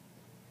health.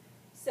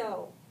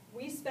 So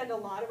we spend a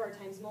lot of our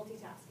times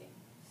multitasking.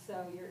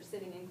 So you're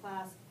sitting in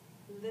class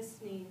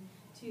listening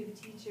to the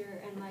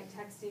teacher and like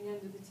texting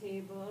under the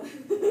table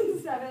and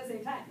stuff at the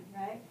same time,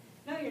 right?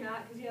 No, you're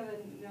not, because you have a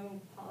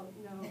no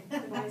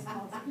device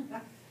policy.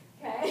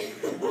 Okay?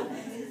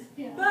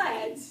 Yeah.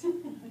 But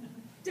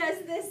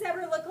does this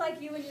ever look like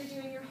you when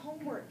you're doing your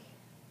homework?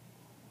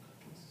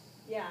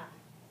 Yeah,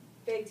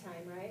 big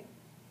time, right?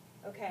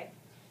 Okay.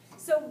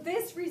 So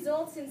this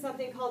results in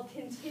something called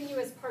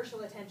continuous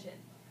partial attention,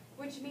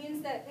 which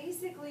means that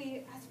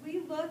basically as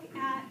we look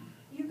at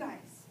you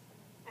guys,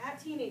 at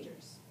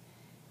teenagers,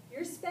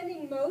 you're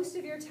spending most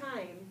of your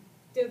time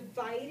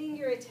dividing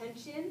your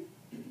attention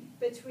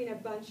between a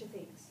bunch of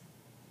things,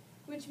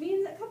 which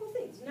means a couple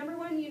things. Number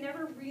one, you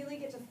never really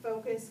get to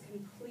focus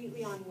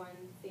completely on one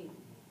thing.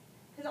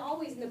 Because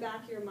always in the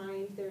back of your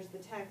mind, there's the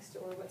text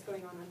or what's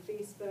going on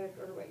Facebook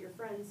or what your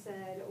friend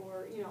said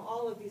or, you know,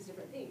 all of these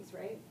different things,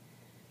 right?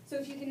 So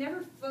if you can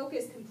never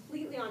focus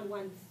completely on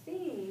one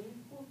thing,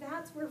 well,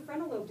 that's where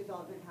frontal lobe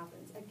development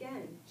happens.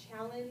 Again,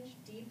 challenge,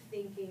 deep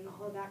thinking,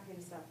 all of that kind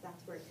of stuff,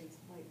 that's where it takes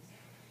place.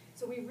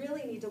 So we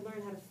really need to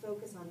learn how to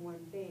focus on one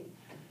thing.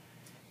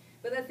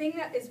 But the thing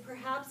that is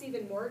perhaps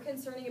even more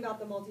concerning about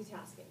the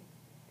multitasking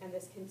and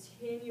this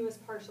continuous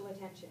partial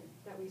attention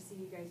that we see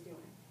you guys doing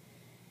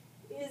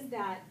is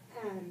that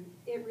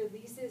it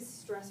releases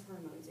stress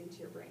hormones into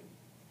your brain.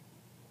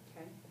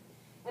 Okay?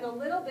 And a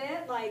little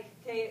bit like,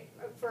 okay,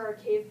 for our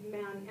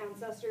caveman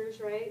ancestors,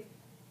 right?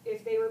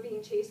 If they were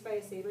being chased by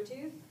a saber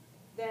tooth,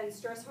 then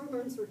stress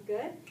hormones were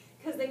good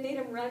because they made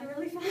them run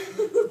really fast.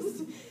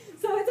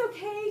 So it's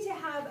okay to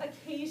have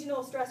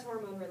occasional stress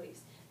hormone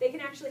release. They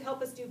can actually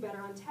help us do better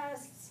on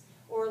tests,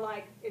 or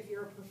like if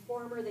you're a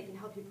performer, they can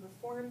help you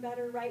perform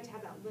better, right? To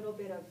have that little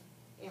bit of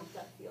amped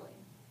up feeling.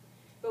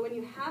 But when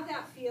you have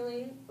that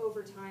feeling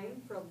over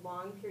time, for a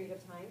long period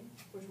of time,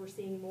 which we're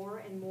seeing more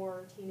and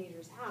more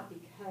teenagers have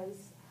because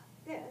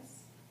of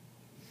this,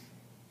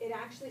 it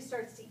actually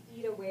starts to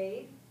eat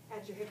away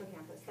at your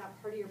hippocampus,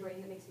 that part of your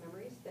brain that makes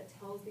memories, that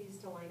tells these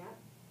to line up.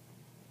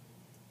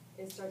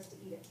 It starts to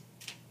eat it.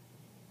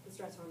 The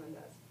stress hormone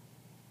does.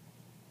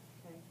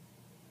 Okay?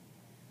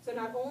 So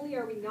not only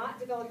are we not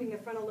developing the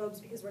frontal lobes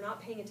because we're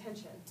not paying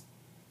attention,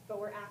 but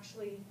we're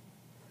actually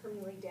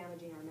permanently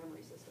damaging our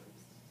memory systems.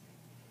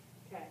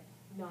 Okay,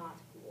 not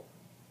cool.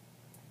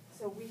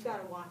 So we've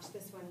got to watch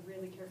this one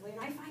really carefully.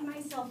 And I find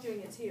myself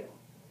doing it too.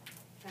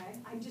 Okay?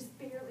 I'm just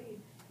barely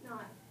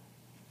not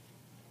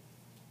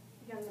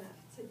young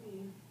enough to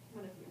be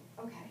one of you.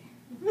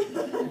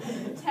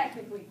 Okay.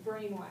 Technically,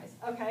 brain-wise.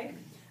 Okay?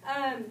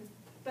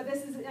 But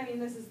this is, I mean,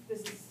 this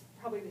is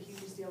probably the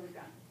hugest deal we've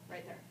got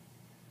right there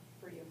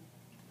for you.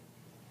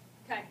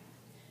 Okay.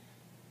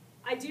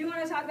 I do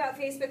want to talk about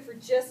Facebook for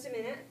just a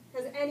minute.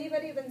 Has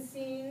anybody been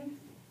seeing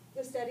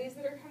the studies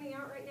that are coming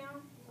out right now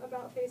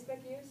about Facebook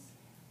use?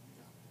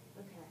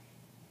 Okay.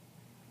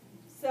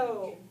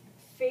 So,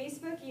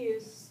 Facebook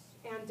use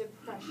and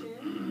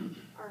depression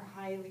are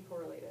highly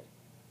correlated.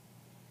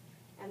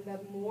 And the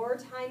more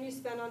time you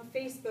spend on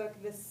Facebook,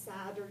 the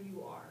sadder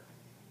you are.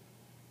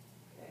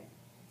 Okay.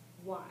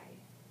 Why?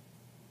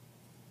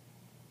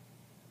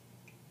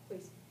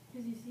 Please.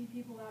 Because you see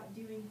people out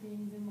doing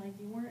things and like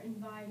you weren't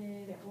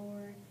invited, Yeah.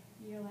 or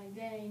you're like,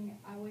 dang,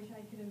 I wish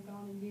I could have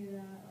gone and do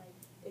that. Like,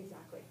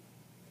 Exactly.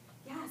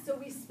 Yeah, so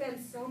we spend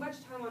so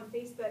much time on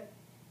Facebook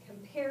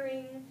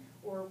comparing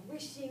or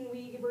wishing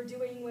we were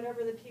doing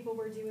whatever the people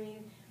were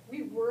doing.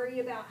 We worry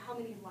about how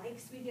many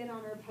likes we get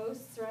on our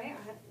posts, right?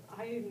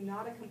 I am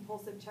not a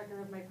compulsive checker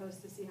of my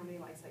posts to see how many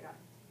likes I got.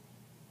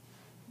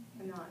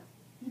 I'm not.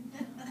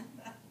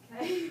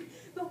 Okay?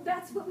 But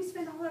that's what we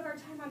spend all of our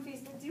time on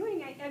Facebook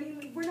doing. I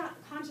mean, we're not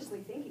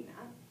consciously thinking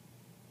that.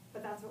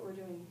 But that's what we're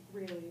doing,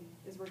 really,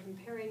 is we're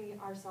comparing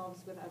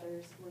ourselves with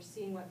others. We're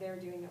seeing what they're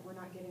doing that we're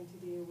not getting to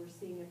do. We're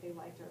seeing if they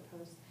liked our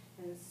posts.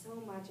 And it's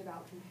so much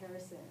about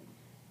comparison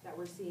that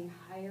we're seeing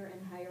higher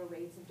and higher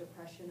rates of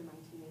depression among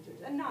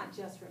teenagers. And not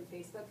just from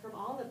Facebook, from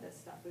all of this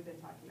stuff we've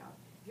been talking about.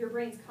 If your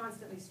brain's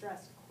constantly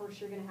stressed, of course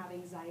you're going to have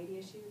anxiety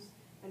issues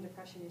and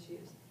depression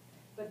issues.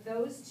 But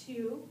those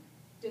two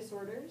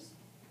disorders,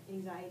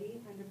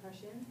 anxiety and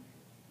depression,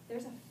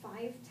 there's a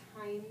 5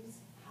 times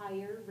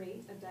higher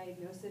rate of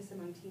diagnosis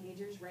among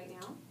teenagers right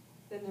now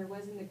than there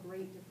was in the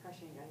Great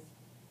Depression, guys.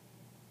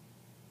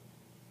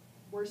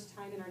 Worst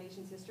time in our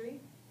nation's history.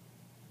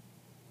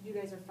 You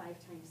guys are 5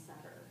 times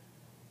sadder.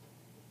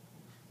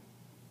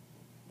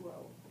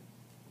 Whoa.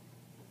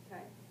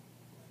 Okay.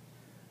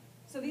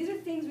 So these are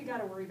things we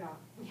gotta worry about.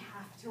 We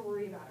have to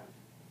worry about them.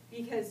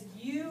 Because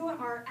you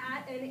are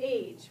at an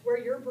age where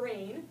your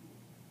brain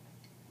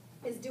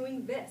is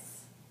doing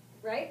this,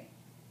 right?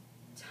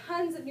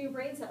 Tons of new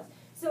brain cells.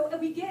 So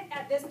we get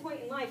at this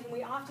point in life and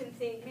we often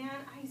think, man,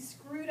 I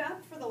screwed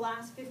up for the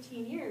last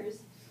 15 years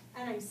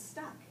and I'm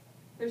stuck.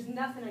 There's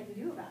nothing I can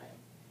do about it.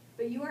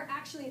 But you are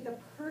actually at the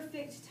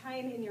perfect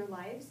time in your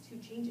lives to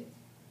change it.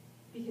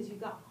 Because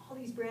you've got all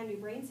these brand new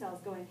brain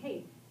cells going,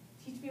 hey,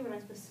 teach me what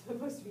I'm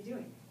supposed to be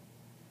doing.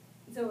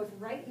 So if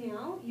right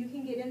now you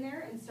can get in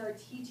there and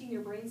start teaching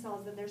your brain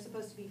cells that they're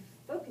supposed to be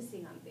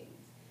focusing on things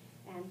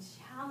and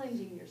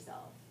challenging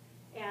yourself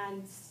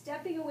and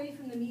stepping away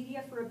from the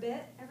media for a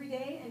bit every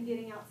day and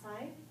getting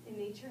outside in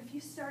nature, if you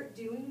start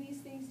doing these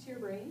things to your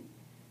brain,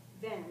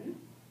 then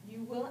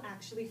you will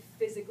actually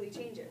physically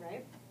change it,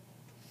 right?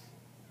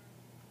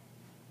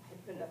 I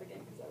put it up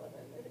again because I love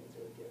it. I think it's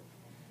really cute.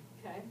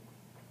 Okay?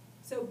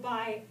 So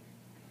by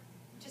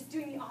just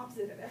doing the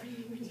opposite of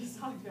everything we just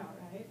talked about,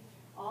 right?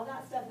 All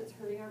that stuff that's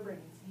hurting our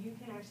brains, you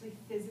can actually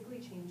physically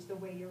change the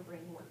way your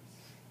brain works.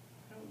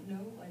 I don't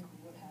know, like,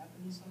 what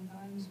happens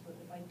sometimes, but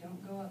if I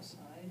don't go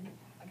outside,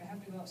 like, I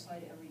have to go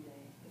outside every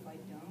day. If I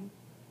don't,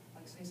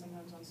 like, say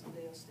sometimes on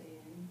Sunday I'll stay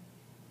in,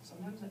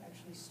 sometimes I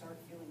actually start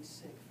feeling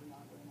sick for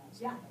not going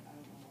outside. Yeah. Like, I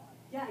don't know why.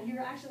 Yeah,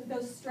 you're actually,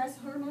 those stress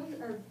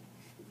hormones are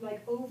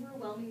like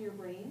overwhelming your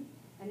brain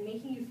and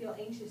making you feel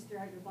anxious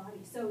throughout your body.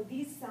 So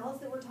these cells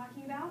that we're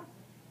talking about,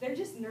 they're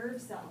just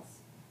nerve cells,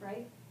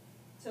 right?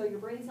 So your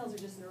brain cells are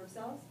just nerve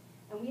cells,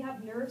 and we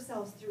have nerve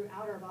cells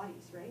throughout our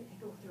bodies, right?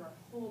 They go through our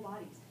whole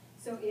bodies.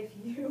 So if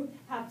you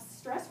have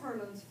stress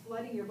hormones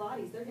flooding your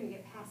bodies, they're going to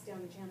get passed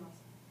down the channels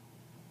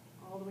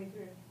all the way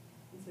through.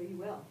 And so you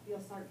will.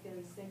 You'll start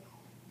feeling sick.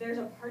 There's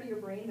a part of your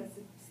brain that's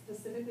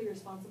specifically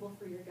responsible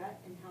for your gut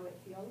and how it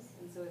feels.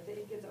 And so if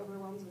it gets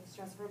overwhelmed with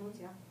stress hormones,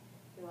 yeah,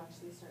 you'll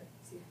actually start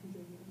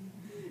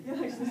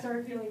you'll actually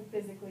start feeling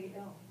physically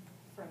ill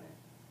from it.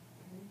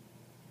 Okay?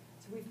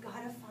 So we've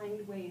got to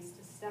find ways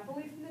to step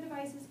away from the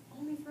devices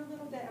only for a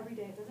little bit every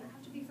day. It doesn't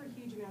have to be for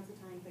huge amounts of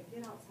time, but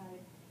get outside,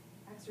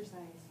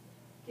 exercise,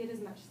 get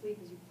as much sleep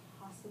as you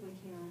possibly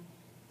can.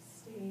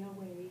 Stay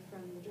away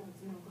from the drugs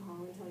and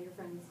alcohol and tell your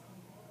friends.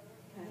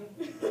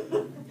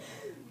 Okay?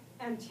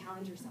 And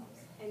challenge yourselves.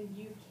 And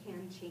you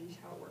can change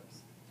how it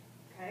works.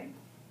 Okay?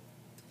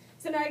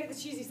 So now I get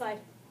this cheesy slide.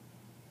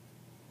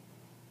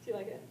 Do you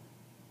like it?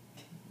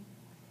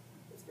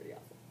 It's pretty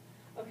awesome.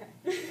 Okay.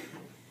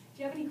 Do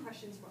you have any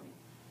questions for me?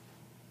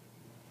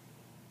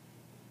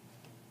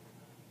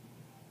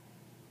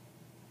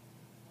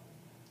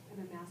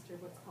 I'm a master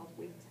of what's called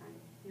wait time.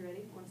 You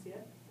ready? Want to see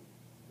it?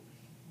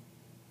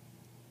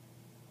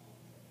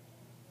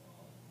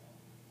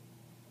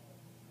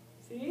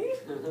 See?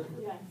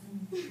 Yes.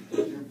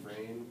 Does your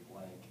brain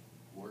like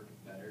work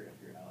better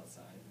if you're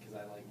outside? Because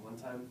I like one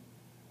time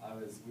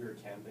we were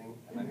camping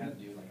and I had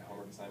to do like a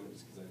homework assignment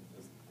just because I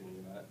was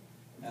thinking about it.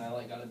 And I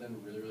like got it done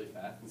really, really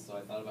fast, and so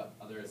I thought about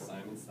other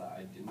assignments that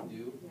I didn't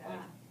do, like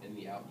in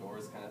the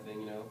outdoors kind of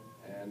thing, you know.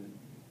 And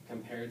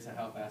compared to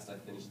how fast I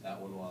finished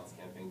that one while I was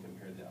camping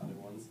compared to the other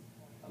ones,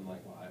 I'm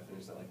like, wow, I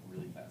finished that like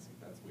really fast.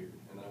 Like, that's weird.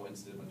 And then I went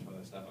and did a bunch of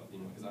other stuff, you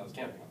know, because I was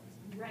camping,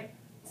 obviously. Right.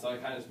 So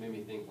it kind of just made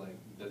me think, like,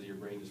 does your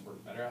brain just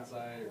work better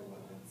outside, or what?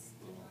 That's,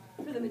 you know.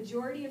 For the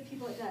majority of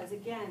people, it does.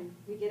 Again,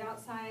 we get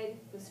outside,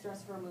 the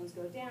stress hormones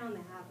go down,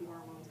 the happy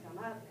hormones come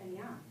up, and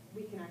yeah,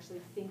 we can actually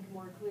think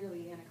more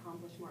clearly and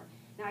accomplish more.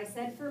 Now, I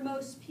said for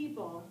most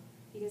people,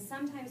 because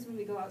sometimes when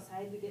we go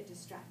outside, we get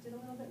distracted a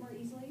little bit more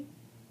easily,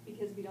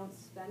 because we don't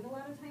spend a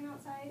lot of time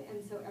outside,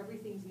 and so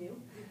everything's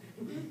new.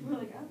 We're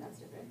like, oh, that's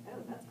different.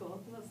 Oh, that's cool.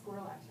 It's a little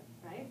squirrel action,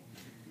 right?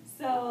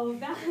 So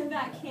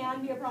that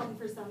can be a problem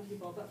for some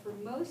people, but for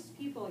most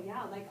people,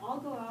 yeah, like I'll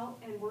go out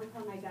and work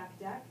on my back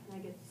deck, and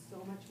I get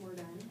so much more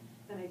done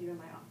than I do in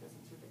my office.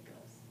 It's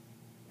ridiculous.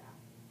 Yeah.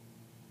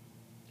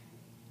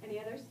 Any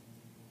others?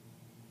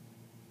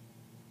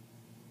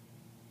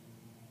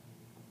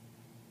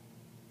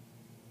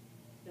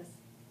 Yes.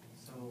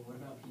 So what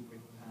about people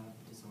who have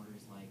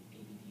disorders like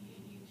ADD,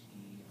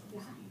 ADHD,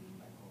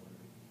 OCD, bipolar?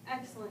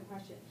 Excellent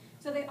question.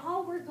 So they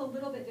all work a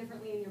little bit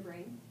differently in your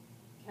brain,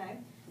 okay?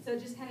 So it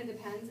just kind of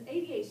depends.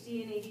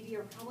 ADHD and ADD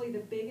are probably the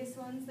biggest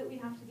ones that we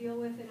have to deal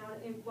with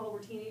while we're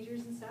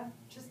teenagers and stuff,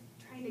 just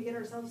trying to get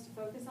ourselves to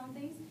focus on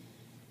things.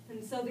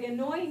 And so the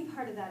annoying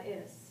part of that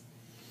is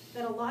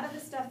that a lot of the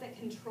stuff that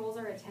controls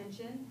our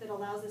attention, that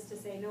allows us to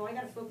say, no, I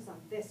got to focus on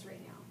this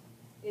right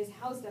now, is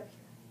housed up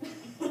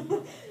here,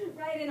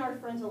 right in our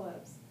frontal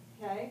lobes,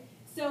 okay?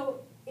 So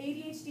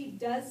ADHD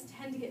does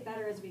tend to get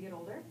better as we get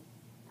older,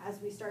 as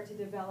we start to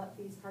develop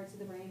these parts of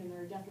the brain, and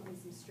there are definitely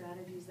some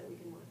strategies that we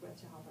can work with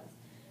to help us.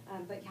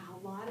 But yeah,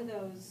 a lot of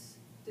those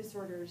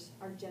disorders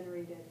are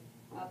generated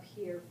up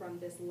here from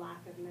this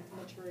lack of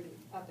maturity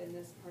up in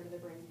this part of the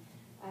brain.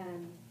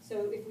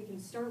 So if we can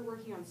start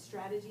working on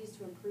strategies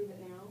to improve it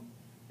now,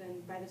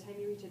 then by the time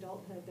you reach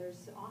adulthood,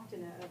 there's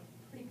often a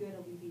pretty good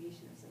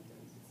alleviation of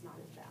symptoms. It's not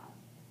as bad.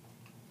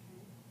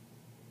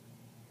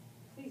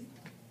 Okay. Please.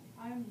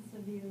 I'm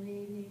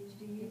severely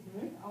ADHD,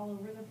 like, all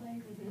over the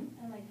place, Mhm.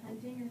 and like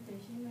hunting or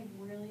fishing like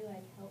really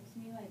like helps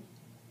me. Like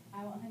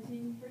I went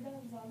hunting for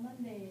doves on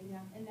Monday,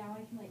 and now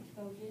I can like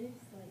focus.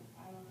 Like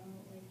I don't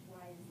know, like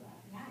why is that?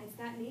 Yeah, it's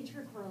that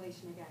nature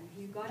correlation again.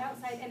 You got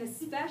outside, and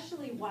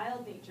especially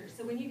wild nature.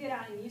 So when you get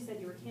out, and you said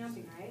you were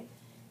camping, right?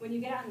 When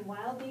you get out in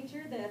wild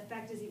nature, the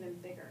effect is even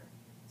bigger.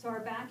 So our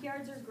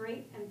backyards are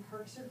great, and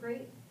parks are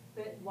great,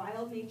 but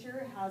wild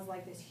nature has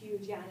like this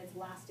huge, and it's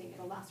lasting.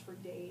 It'll last for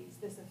days,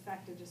 this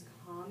effect of just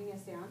calming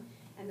us down.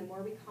 And the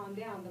more we calm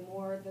down, the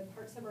more the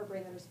parts of our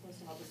brain that are supposed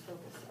to help us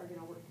focus are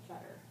gonna work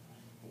better.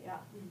 Yeah.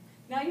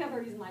 Now you have a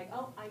reason like,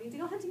 oh, I need to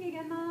go hunting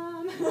again,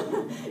 Mom. Yes,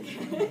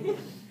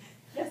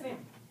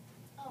 ma'am.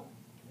 Oh,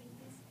 wait,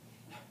 this.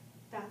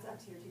 That's up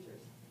to your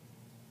teachers.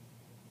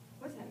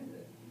 What time is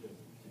it?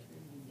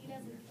 He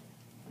doesn't.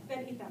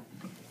 Then eat them.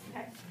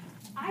 Okay.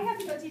 I have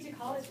to go teach a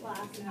college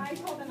class, and I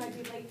told them I'd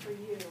be late for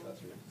you.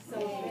 That's right. So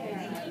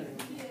there.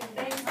 Thank you.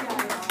 Thanks,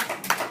 guys.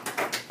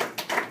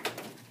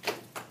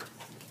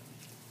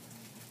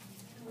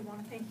 We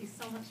want to thank you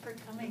so much for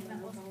coming. That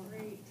was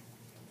great.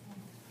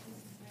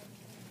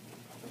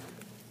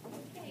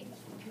 Okay.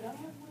 Could I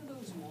have one of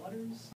those waters?